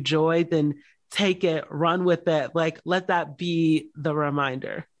brings you joy, then take it, run with it. Like, let that be the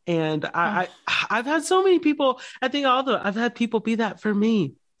reminder. And I've had so many people, I think I've had people be that for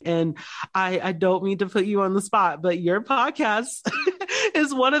me. And I don't mean to put you on the spot, but your podcast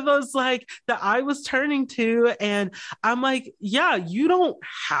is one of those like that I was turning to. And I'm like, yeah, you don't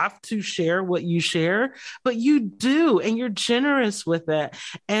have to share what you share, but you do. And you're generous with it.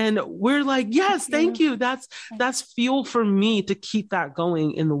 And we're like, yes, thank you. That's fuel for me to keep that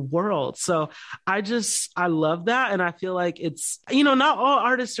going in the world. So I love that. And I feel like it's, not all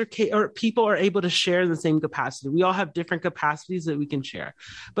artists or people are able to share in the same capacity. We all have different capacities that we can share.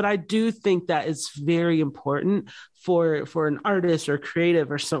 But I do think that it's very important for an artist or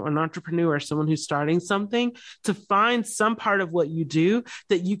creative or an entrepreneur or someone who's starting something to find some part of what you do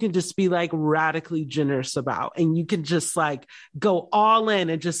that you can just be like radically generous about. And you can just like go all in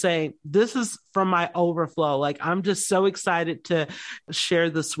and just say, this is from my overflow. Like, I'm just so excited to share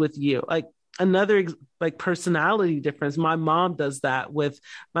this with you. Like, another like personality difference. My mom does that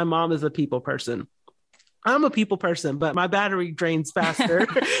my mom is a people person. I'm a people person, but my battery drains faster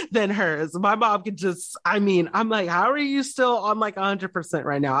than hers. My mom can I'm like, how are you still on like 100%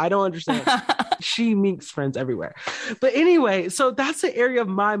 right now? I don't understand. She makes friends everywhere. But anyway, so that's the area of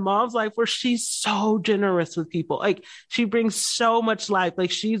my mom's life where she's so generous with people. Like, she brings so much life. Like,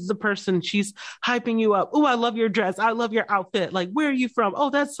 she's the person, she's hyping you up. Oh, I love your dress. I love your outfit. Like, where are you from?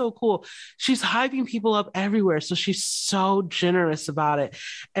 Oh, that's so cool. She's hyping people up everywhere. So she's so generous about it.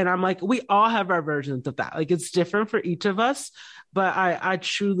 And I'm like, we all have our versions of that. Like, it's different for each of us, but I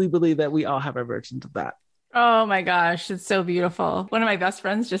truly believe that we all have our versions of that. Oh my gosh, it's so beautiful. One of my best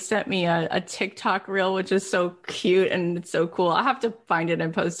friends just sent me a TikTok reel, which is so cute and it's so cool. I'll have to find it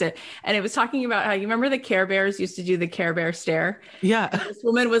and post it. And it was talking about how, you remember the Care Bears used to do the Care Bear stare? Yeah. And this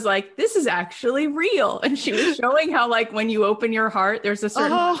woman was like, this is actually real. And she was showing how, like, when you open your heart, there's a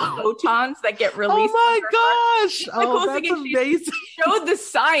certain photons that get released. Oh my gosh. Oh, that's amazing. She showed the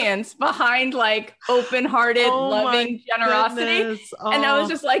science behind like open-hearted, loving generosity. And I was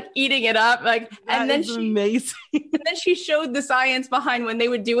just like eating it up. Like, and then amazing. And then she showed the science behind when they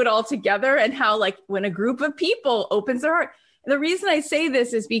would do it all together and how, like, when a group of people opens their heart. The reason I say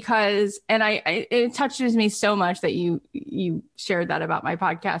this is because, and it touches me so much that you shared that about my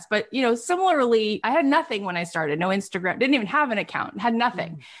podcast. But, similarly, I had nothing when I started, no Instagram, didn't even have an account, had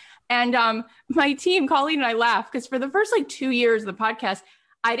nothing. And my team, Colleen and I laugh because for the first like 2 years of the podcast,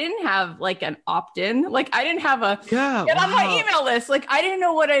 I didn't have like an opt-in. Like, I didn't have get on my email list. Like, I didn't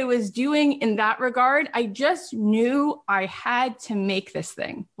know what I was doing in that regard. I just knew I had to make this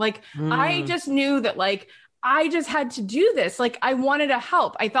thing. Like, I just knew that, like, I just had to do this. Like, I wanted to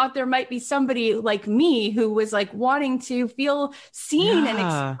help. I thought there might be somebody like me who was like wanting to feel seen and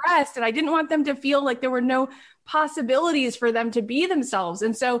expressed. And I didn't want them to feel like there were no possibilities for them to be themselves.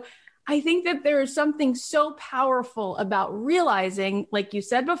 And so I think that there is something so powerful about realizing, like you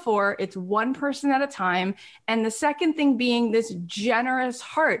said before, it's one person at a time. And the second thing being this generous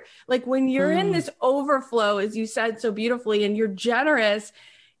heart. Like, when you're in this overflow, as you said so beautifully, and you're generous,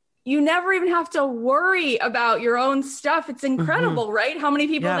 you never even have to worry about your own stuff. It's incredible, right? How many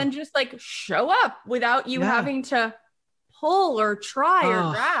people then just like show up without you having to pull or try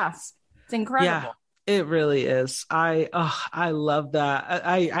or grasp. It's incredible. Yeah. It really is. I love that.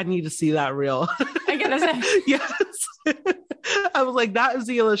 I need to see that reel. I gotta say, yes. I was like, that is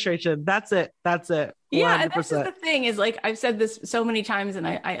the illustration. That's it. 100%. Yeah, and that's just the thing is, like, I've said this so many times, and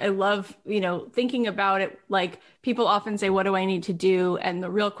I love, thinking about it. Like, people often say, what do I need to do? And the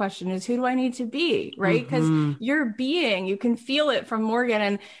real question is, who do I need to be? Right? Because you're being, you can feel it from Morgan.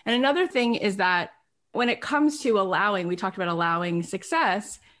 And another thing is that when it comes to allowing, we talked about allowing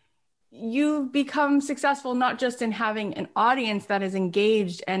success, you become successful not just in having an audience that is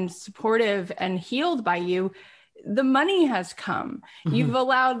engaged and supportive and healed by you. The money has come. You've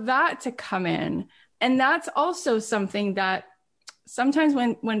allowed that to come in. And that's also something that sometimes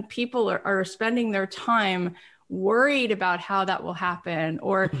when people are spending their time worried about how that will happen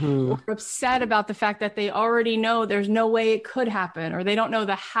or upset about the fact that they already know there's no way it could happen, or they don't know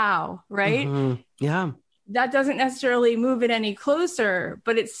the how, right? Yeah. That doesn't necessarily move it any closer,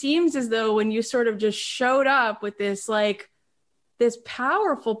 but it seems as though when you sort of just showed up with this, like, this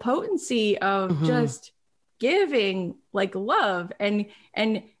powerful potency of just giving, like, love and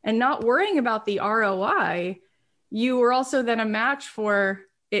not worrying about the ROI, you were also then a match for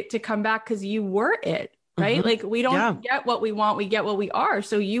it to come back because you were it, right? Mm-hmm. Like we don't get what we want, we get what we are.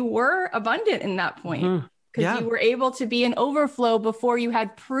 So you were abundant in that point because you were able to be in overflow before you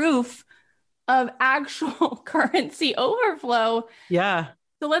had proof of actual currency overflow. Yeah.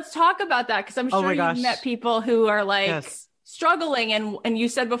 So let's talk about that because I'm sure you've met people who are like struggling. And you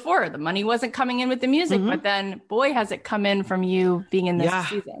said before the money wasn't coming in with the music, but then boy, has it come in from you being in this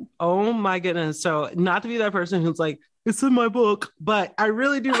season. Oh my goodness. So not to be that person who's like, it's in my book, but I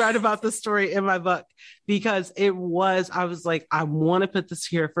really do write about this story in my book because I was like, I want to put this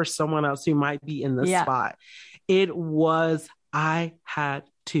here for someone else who might be in this spot. I had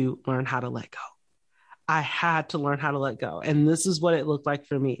to learn how to let go. I had to learn how to let go. And this is what it looked like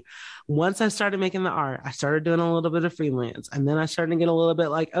for me. Once I started making the art, I started doing a little bit of freelance. And then I started to get a little bit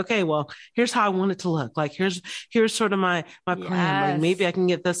like, okay, well, here's how I want it to look. Like, here's sort of my plan. Like maybe I can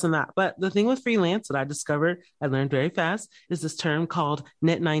get this and that. But the thing with freelance that I discovered, I learned very fast, is this term called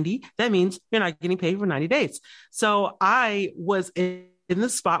net 90. That means you're not getting paid for 90 days. So I was in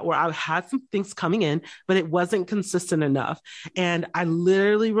this spot where I had some things coming in, but it wasn't consistent enough. And I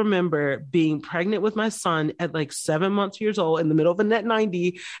literally remember being pregnant with my son at like 7 months years old in the middle of a net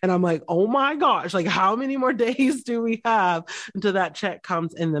 90. And I'm like, oh my gosh, like how many more days do we have until that check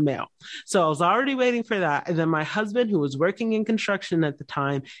comes in the mail? So I was already waiting for that. And then my husband, who was working in construction at the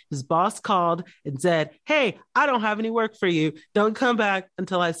time, his boss called and said, hey, I don't have any work for you. Don't come back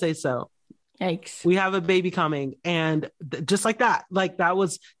until I say so. Yikes. We have a baby coming. And just like that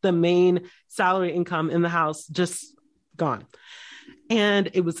was the main salary income in the house, just gone.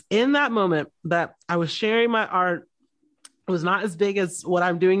 And it was in that moment that I was sharing my art. It was not as big as what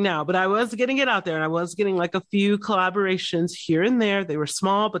I'm doing now, but I was getting it out there and I was getting like a few collaborations here and there. They were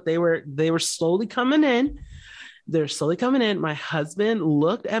small, but they were slowly coming in. They're slowly coming in. My husband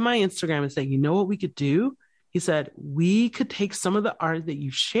looked at my Instagram and said, you know what we could do? He said, we could take some of the art that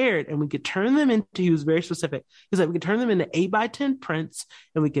you shared and we could turn them into, he was very specific. He said, we could turn them into 8x10 prints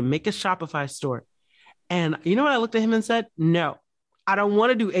and we can make a Shopify store. And you know what? I looked at him and said, no, I don't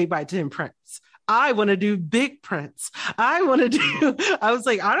want to do 8x10 prints. I want to do big prints. I was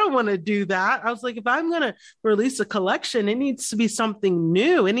like, I don't want to do that. I was like, if I'm going to release a collection, it needs to be something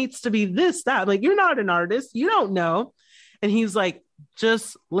new. It needs to be this, that. I'm like, you're not an artist. You don't know. And he's like,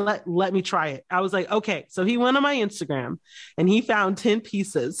 just let me try it. I was like, okay. So he went on my Instagram and he found 10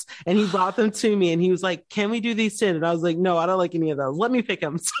 pieces and he brought them to me and he was like, can we do these 10? And I was like, no, I don't like any of those. Let me pick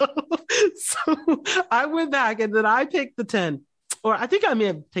them. So I went back and then I picked the 10. Or I think I may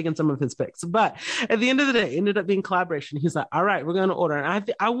have taken some of his picks, but at the end of the day, it ended up being collaboration. He's like, all right, we're going to order.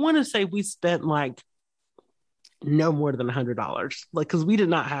 And I want to say we spent like no more than $100, like, cause we did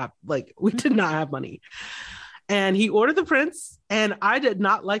not have money. And he ordered the prints and I did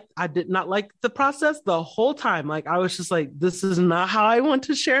not like the process the whole time. Like, I was just like, this is not how I want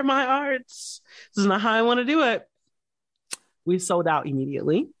to share my art. This is not how I want to do it. We sold out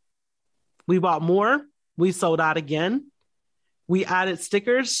immediately. We bought more. We sold out again. We added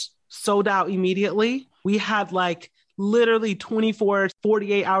stickers, sold out immediately. We had like literally 24,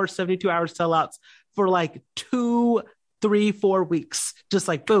 48 hours, 72 hours sellouts for like 2, 3, 4 weeks, just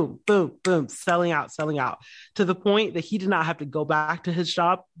like boom, boom, boom, selling out to the point that he did not have to go back to his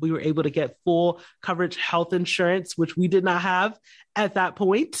shop. We were able to get full coverage health insurance, which we did not have at that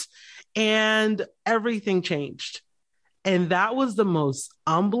point. And everything changed. And that was the most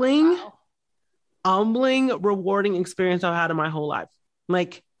humbling, rewarding experience I've had in my whole life.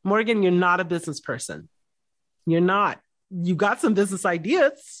 Like, Morgan, you're not a business person. You're not. You got some business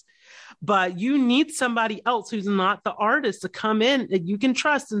ideas, but you need somebody else who's not the artist to come in that you can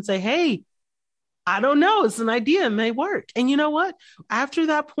trust and say, hey, I don't know, it's an idea, it may work. And you know what? After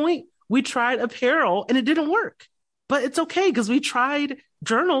that point, we tried apparel and it didn't work, but it's okay because we tried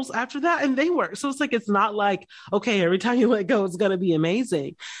journals after that and they work. So it's like, it's not like, okay, every time you let go, it's going to be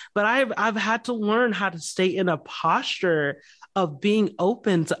amazing. But I've had to learn how to stay in a posture of being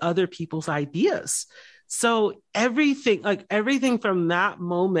open to other people's ideas. So everything from that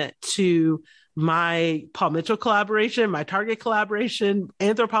moment to my Paul Mitchell collaboration, my Target collaboration,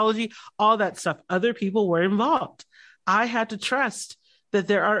 Anthropologie, all that stuff, other people were involved. I had to trust that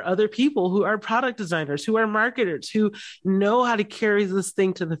there are other people who are product designers, who are marketers, who know how to carry this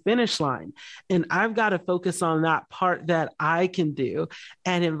thing to the finish line. And I've got to focus on that part that I can do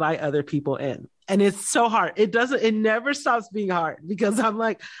and invite other people in. And it's so hard. It never stops being hard because I'm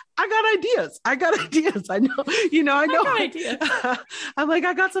like, I got ideas. I know, I know. I got ideas. I'm like,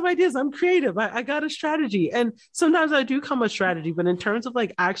 I got some ideas. I'm creative. I got a strategy. And sometimes I do come with strategy, but in terms of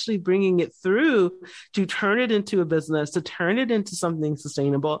like actually bringing it through to turn it into a business, to turn it into something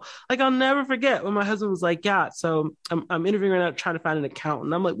sustainable. Like I'll never forget when my husband was like, yeah, so I'm interviewing right now trying to find an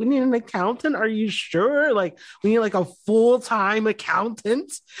accountant. I'm like, we need an accountant. Are you sure? Like we need like a full-time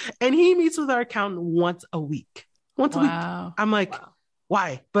accountant. And he meets with our accountant once a week. Once a week. I'm like,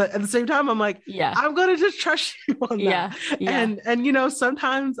 why? But at the same time, I'm like, I'm going to just trust you on that. And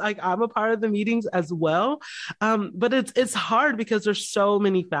sometimes like I'm a part of the meetings as well. But it's hard because there's so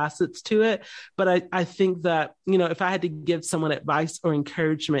many facets to it. But I think that, if I had to give someone advice or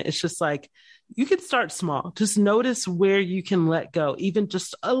encouragement, it's just like, you can start small. Just notice where you can let go, even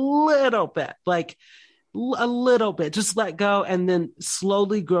just a little bit, like a little bit, just let go and then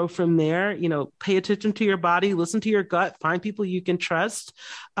slowly grow from there. Pay attention to your body, listen to your gut, find people you can trust.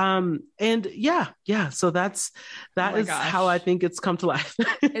 So that is how I think it's come to life.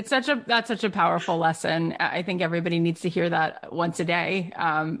 That's such a powerful lesson. I think everybody needs to hear that once a day,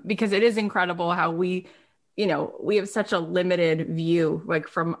 because it is incredible how we have such a limited view, like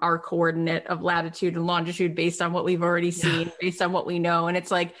from our coordinate of latitude and longitude based on what we've already seen, based on what we know. And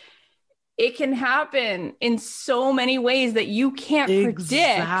it's like, it can happen in so many ways that you can't predict.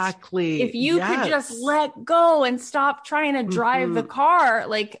 Exactly. If you could just let go and stop trying to drive the car,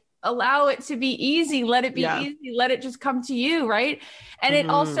 like allow it to be easy, let it be easy, let it just come to you. Right. And it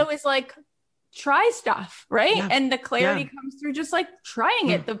also is like, try stuff. Right. Yeah. And the clarity comes through just like trying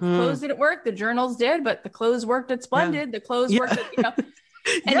it. The clothes didn't work. The journals did, but the clothes worked at Splendid. The clothes worked at,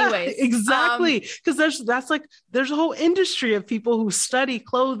 Anyways, exactly. Because there's a whole industry of people who study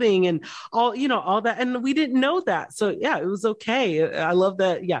clothing and all that. And we didn't know that. So it was okay. I love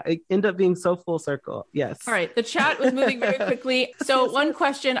that. Yeah. It ended up being so full circle. Yes. All right. The chat was moving very quickly. So one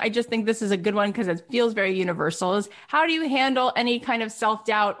question, I just think this is a good one because it feels very universal, is how do you handle any kind of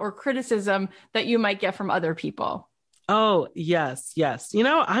self-doubt or criticism that you might get from other people? Oh, yes.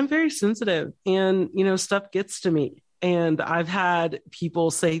 I'm very sensitive and, stuff gets to me. And I've had people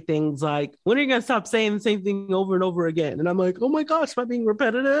say things like, when are you going to stop saying the same thing over and over again? And I'm like, oh my gosh, am I being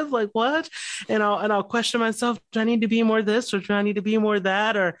repetitive? Like what? And I'll question myself, do I need to be more this or do I need to be more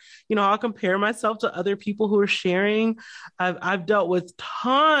that? Or, I'll compare myself to other people who are sharing. I've dealt with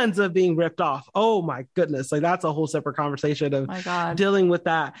tons of being ripped off. Oh my goodness. Like that's a whole separate conversation of dealing with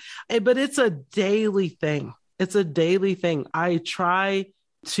that. But it's a daily thing. I try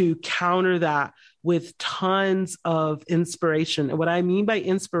to counter that with tons of inspiration. And what I mean by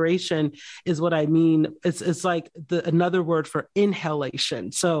inspiration is it's like another word for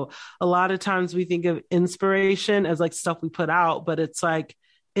inhalation. So a lot of times we think of inspiration as like stuff we put out, but it's like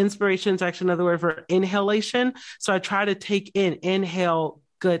inspiration is actually another word for inhalation. So I try to inhale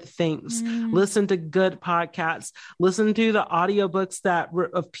good things, listen to good podcasts, listen to the audiobooks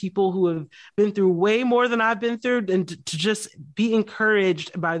of people who have been through way more than I've been through, and to just be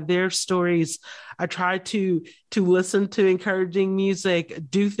encouraged by their stories. I try to listen to encouraging music,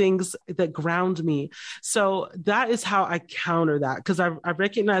 do things that ground me. So that is how I counter that. Because I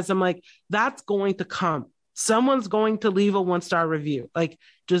recognize I'm like, that's going to come. Someone's going to leave a 1-star review. Like,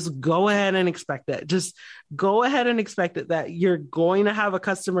 just go ahead and expect it. Just go ahead and expect it, that you're going to have a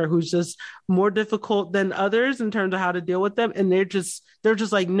customer who's just more difficult than others in terms of how to deal with them. And they're just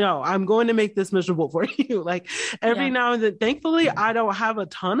like, no, I'm going to make this miserable for you. Like every now and then, thankfully, I don't have a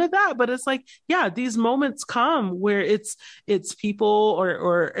ton of that, but it's like, these moments come where it's people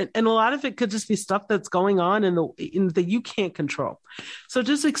and a lot of it could just be stuff that's going on that you can't control. So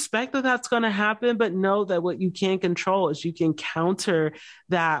just expect that that's going to happen, but know that what you can control is you can counter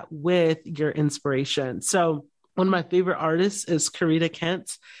that with your inspiration. So one of my favorite artists is Corita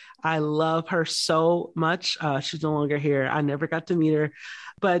Kent. I love her so much. She's no longer here. I never got to meet her,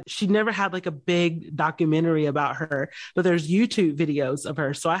 but she never had like a big documentary about her, but there's YouTube videos of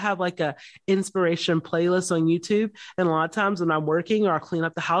her. So I have like a inspiration playlist on YouTube. And a lot of times when I'm working or I'll clean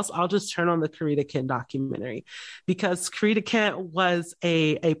up the house, I'll just turn on the Corita Kent documentary, because Corita Kent was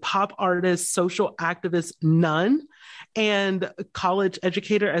a pop artist, social activist, nun, and college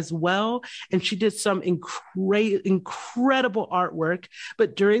educator as well. And she did some incredible artwork.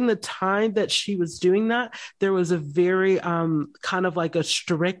 But during the time that she was doing that, there was a very kind of like a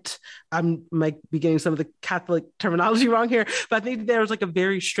strict, I'm like beginning some of the Catholic terminology wrong here, but I think there was like a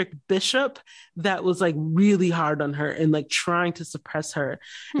very strict bishop that was like really hard on her and like trying to suppress her.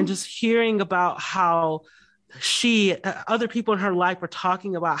 And just hearing about how other people in her life were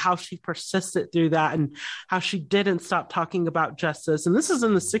talking about how she persisted through that and how she didn't stop talking about justice. And this is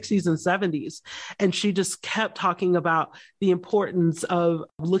in the 60s and 70s. And she just kept talking about the importance of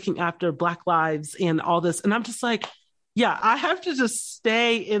looking after Black lives and all this. And I'm just like, yeah, I have to just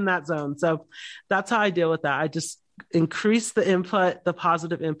stay in that zone. So that's how I deal with that. I just increase the input, the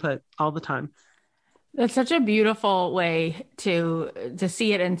positive input all the time. That's such a beautiful way to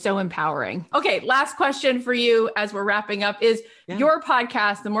see it, and so empowering. Okay, last question for you as we're wrapping up is your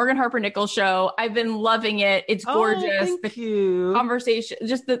podcast, The Morgan Harper Nichols Show. I've been loving it. It's gorgeous. Thank you. Conversation,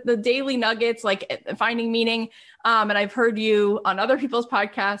 just the daily nuggets, like finding meaning. And I've heard you on other people's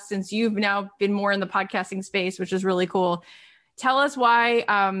podcasts since you've now been more in the podcasting space, which is really cool. Tell us why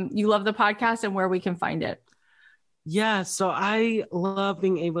you love the podcast and where we can find it. Yeah, so I love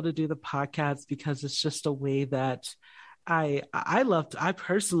being able to do the podcast because it's just a way that I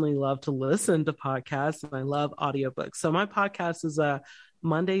personally love to listen to podcasts, and I love audiobooks. So my podcast is a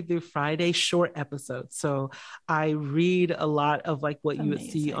Monday through Friday short episodes. So I read a lot of like what you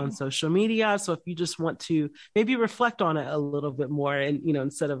would see on social media. So if you just want to maybe reflect on it a little bit more and,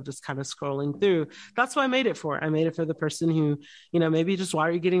 instead of just kind of scrolling through, that's what I made it for. I made it for the person who, maybe just while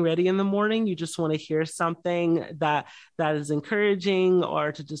you're getting ready in the morning, you just want to hear something that is encouraging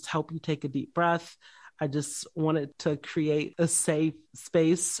or to just help you take a deep breath. I just wanted to create a safe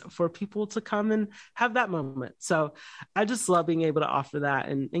space for people to come and have that moment. So I just love being able to offer that.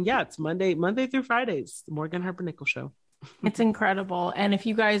 And yeah, it's Monday through Fridays, the Morgan Harper Nichols Show. It's incredible. And if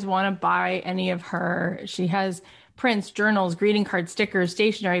you guys want to buy any of her, she has prints, journals, greeting cards, stickers,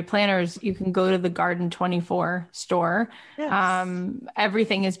 stationery, planners. You can go to the Garden 24 store. Yes.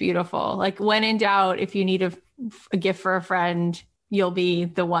 Everything is beautiful. Like when in doubt, if you need a gift for a friend, you'll be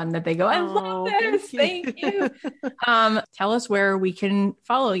the one that they go, I love this. Thank you. Tell us where we can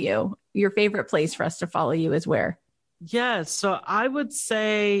follow you. Your favorite place for us to follow you is where? Yeah. So I would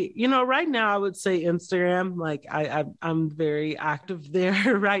say, right now I would say Instagram. Like I'm very active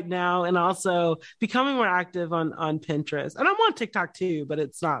there right now, and also becoming more active on Pinterest. And I'm on TikTok too, but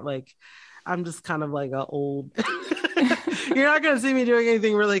it's not like, I'm just kind of like a old, you're not going to see me doing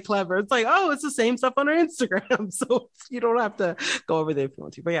anything really clever. It's like, oh, it's the same stuff on our Instagram. So you don't have to go over there if you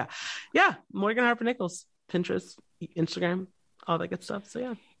want to, but yeah. Morgan Harper Nichols, Pinterest, Instagram, all that good stuff. So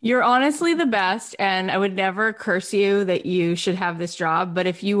yeah. You're honestly the best. And I would never curse you that you should have this job. But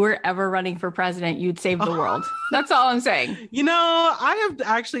if you were ever running for president, you'd save the world. That's all I'm saying. I have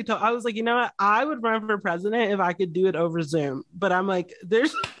actually I was like, what? I would run for president if I could do it over Zoom. But I'm like,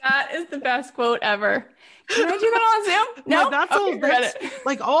 that is the best quote ever. Can I do that on Zoom? No, that's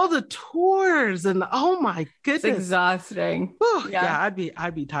like all the tours and oh my goodness, it's exhausting. Whew, yeah,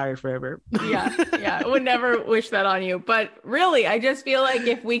 I'd be tired forever. Yeah, I would never wish that on you. But really, I just feel like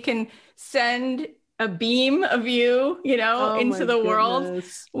if we can send a beam of you, into the world,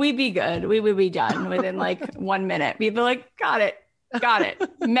 we'd be good. We would be done within like 1 minute. People like, got it.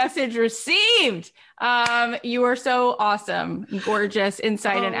 Message received. You are so awesome, gorgeous,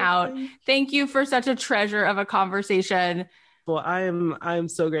 inside and out. Thank you for such a treasure of a conversation. Well, I'm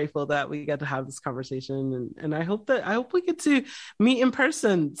so grateful that we got to have this conversation, and I hope we get to meet in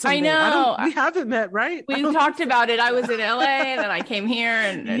person someday. I know we haven't met, right? We talked about it. I was in LA and then I came here,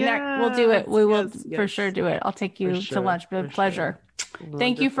 and we'll do it. We will for sure do it. I'll take you to lunch. Pleasure. Sure.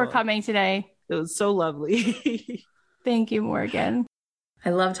 Thank you for coming today. It was so lovely. Thank you, Morgan. I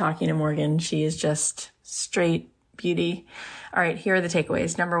love talking to Morgan. She is just straight beauty. All right, here are the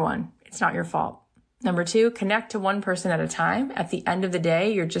takeaways. Number 1, it's not your fault. Number 2, connect to one person at a time. At the end of the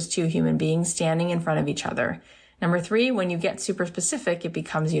day, you're just two human beings standing in front of each other. Number 3, when you get super specific, it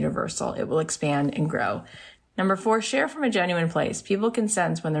becomes universal. It will expand and grow. Number 4, share from a genuine place. People can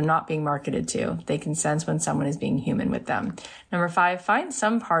sense when they're not being marketed to. They can sense when someone is being human with them. Number 5, find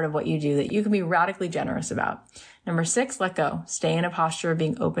some part of what you do that you can be radically generous about. Number 6, let go. Stay in a posture of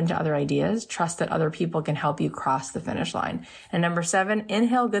being open to other ideas. Trust that other people can help you cross the finish line. And number 7,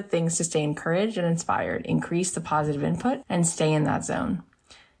 inhale good things to stay encouraged and inspired. Increase the positive input and stay in that zone.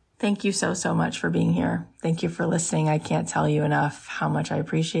 Thank you so, so much for being here. Thank you for listening. I can't tell you enough how much I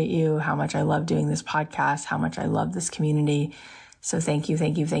appreciate you, how much I love doing this podcast, how much I love this community. So thank you,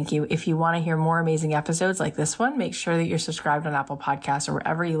 thank you, thank you. If you want to hear more amazing episodes like this one, make sure that you're subscribed on Apple Podcasts or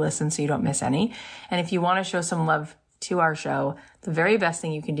wherever you listen so you don't miss any. And if you want to show some love to our show, the very best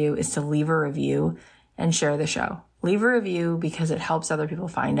thing you can do is to leave a review and share the show. Leave a review because it helps other people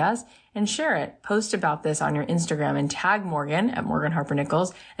find us, and share it. Post about this on your Instagram and tag Morgan at Morgan Harper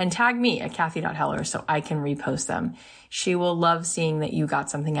Nichols and tag me at Kathy.Heller so I can repost them. She will love seeing that you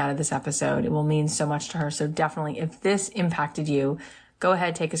got something out of this episode. It will mean so much to her. So definitely, if this impacted you, go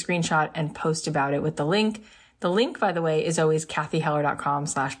ahead, take a screenshot and post about it with the link. The link, by the way, is always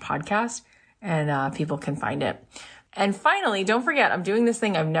kathyheller.com/podcast, and people can find it. And finally, don't forget, I'm doing this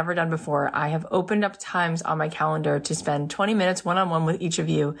thing I've never done before. I have opened up times on my calendar to spend 20 minutes one-on-one with each of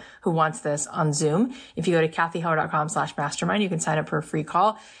you who wants this on Zoom. If you go to kathyheller.com/mastermind, you can sign up for a free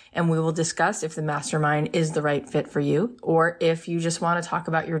call, and we will discuss if the mastermind is the right fit for you, or if you just want to talk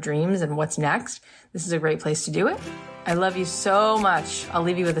about your dreams and what's next. This is a great place to do it. I love you so much. I'll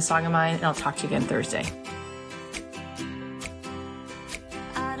leave you with a song of mine, and I'll talk to you again Thursday.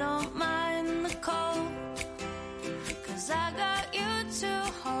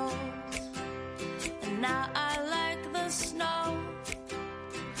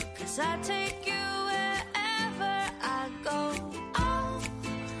 I take you wherever I go. Oh,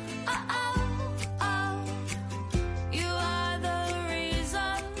 oh, oh, oh. You are the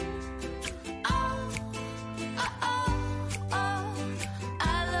reason. Oh, oh, oh, oh.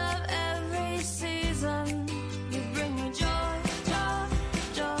 I love every season. You bring me joy, joy,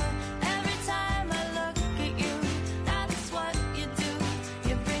 joy. Every time I look at you, that's what you do.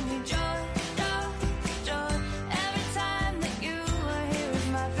 You bring me joy, joy, joy. Every time that you are here is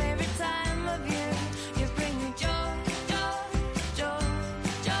my favorite time of year. You bring me joy, joy, joy,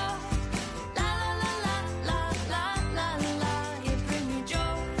 joy. La la la la la la la la. You bring me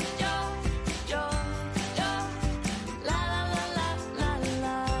joy, joy, joy, joy. La la la la la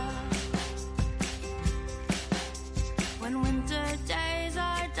la. When winter days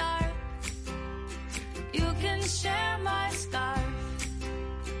are dark, you can share my scarf.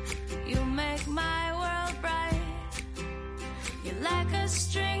 You make my world bright. You're like a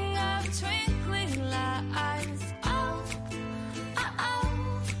string of twinkling lights. Oh, oh, oh,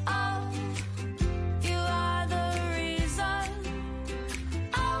 oh. You are the reason.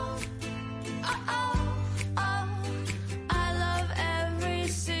 Oh, oh, oh, oh. I love every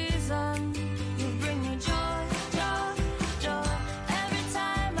season. You bring me joy, joy, joy. Every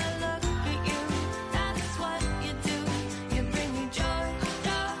time I look at you, that's what you do. You bring me joy,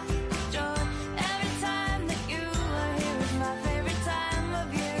 joy, joy. Every time that you are here is my favorite time of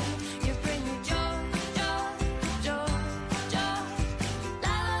year. You bring me joy, joy, joy, joy.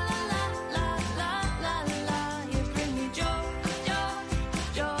 La la la la la la la la. You bring me joy, joy,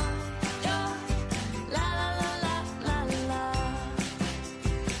 joy, joy. La la la la la la.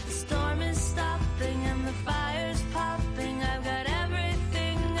 The storm is stopping and the fire's popping. I've got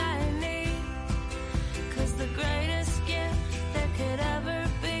everything I need. 'Cause the greatest gift there could ever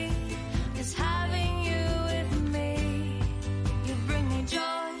be is having you with me. You bring me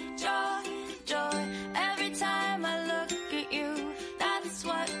joy, joy, joy. Every time I look at you, that's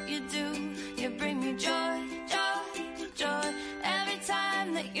what you do. You bring me joy.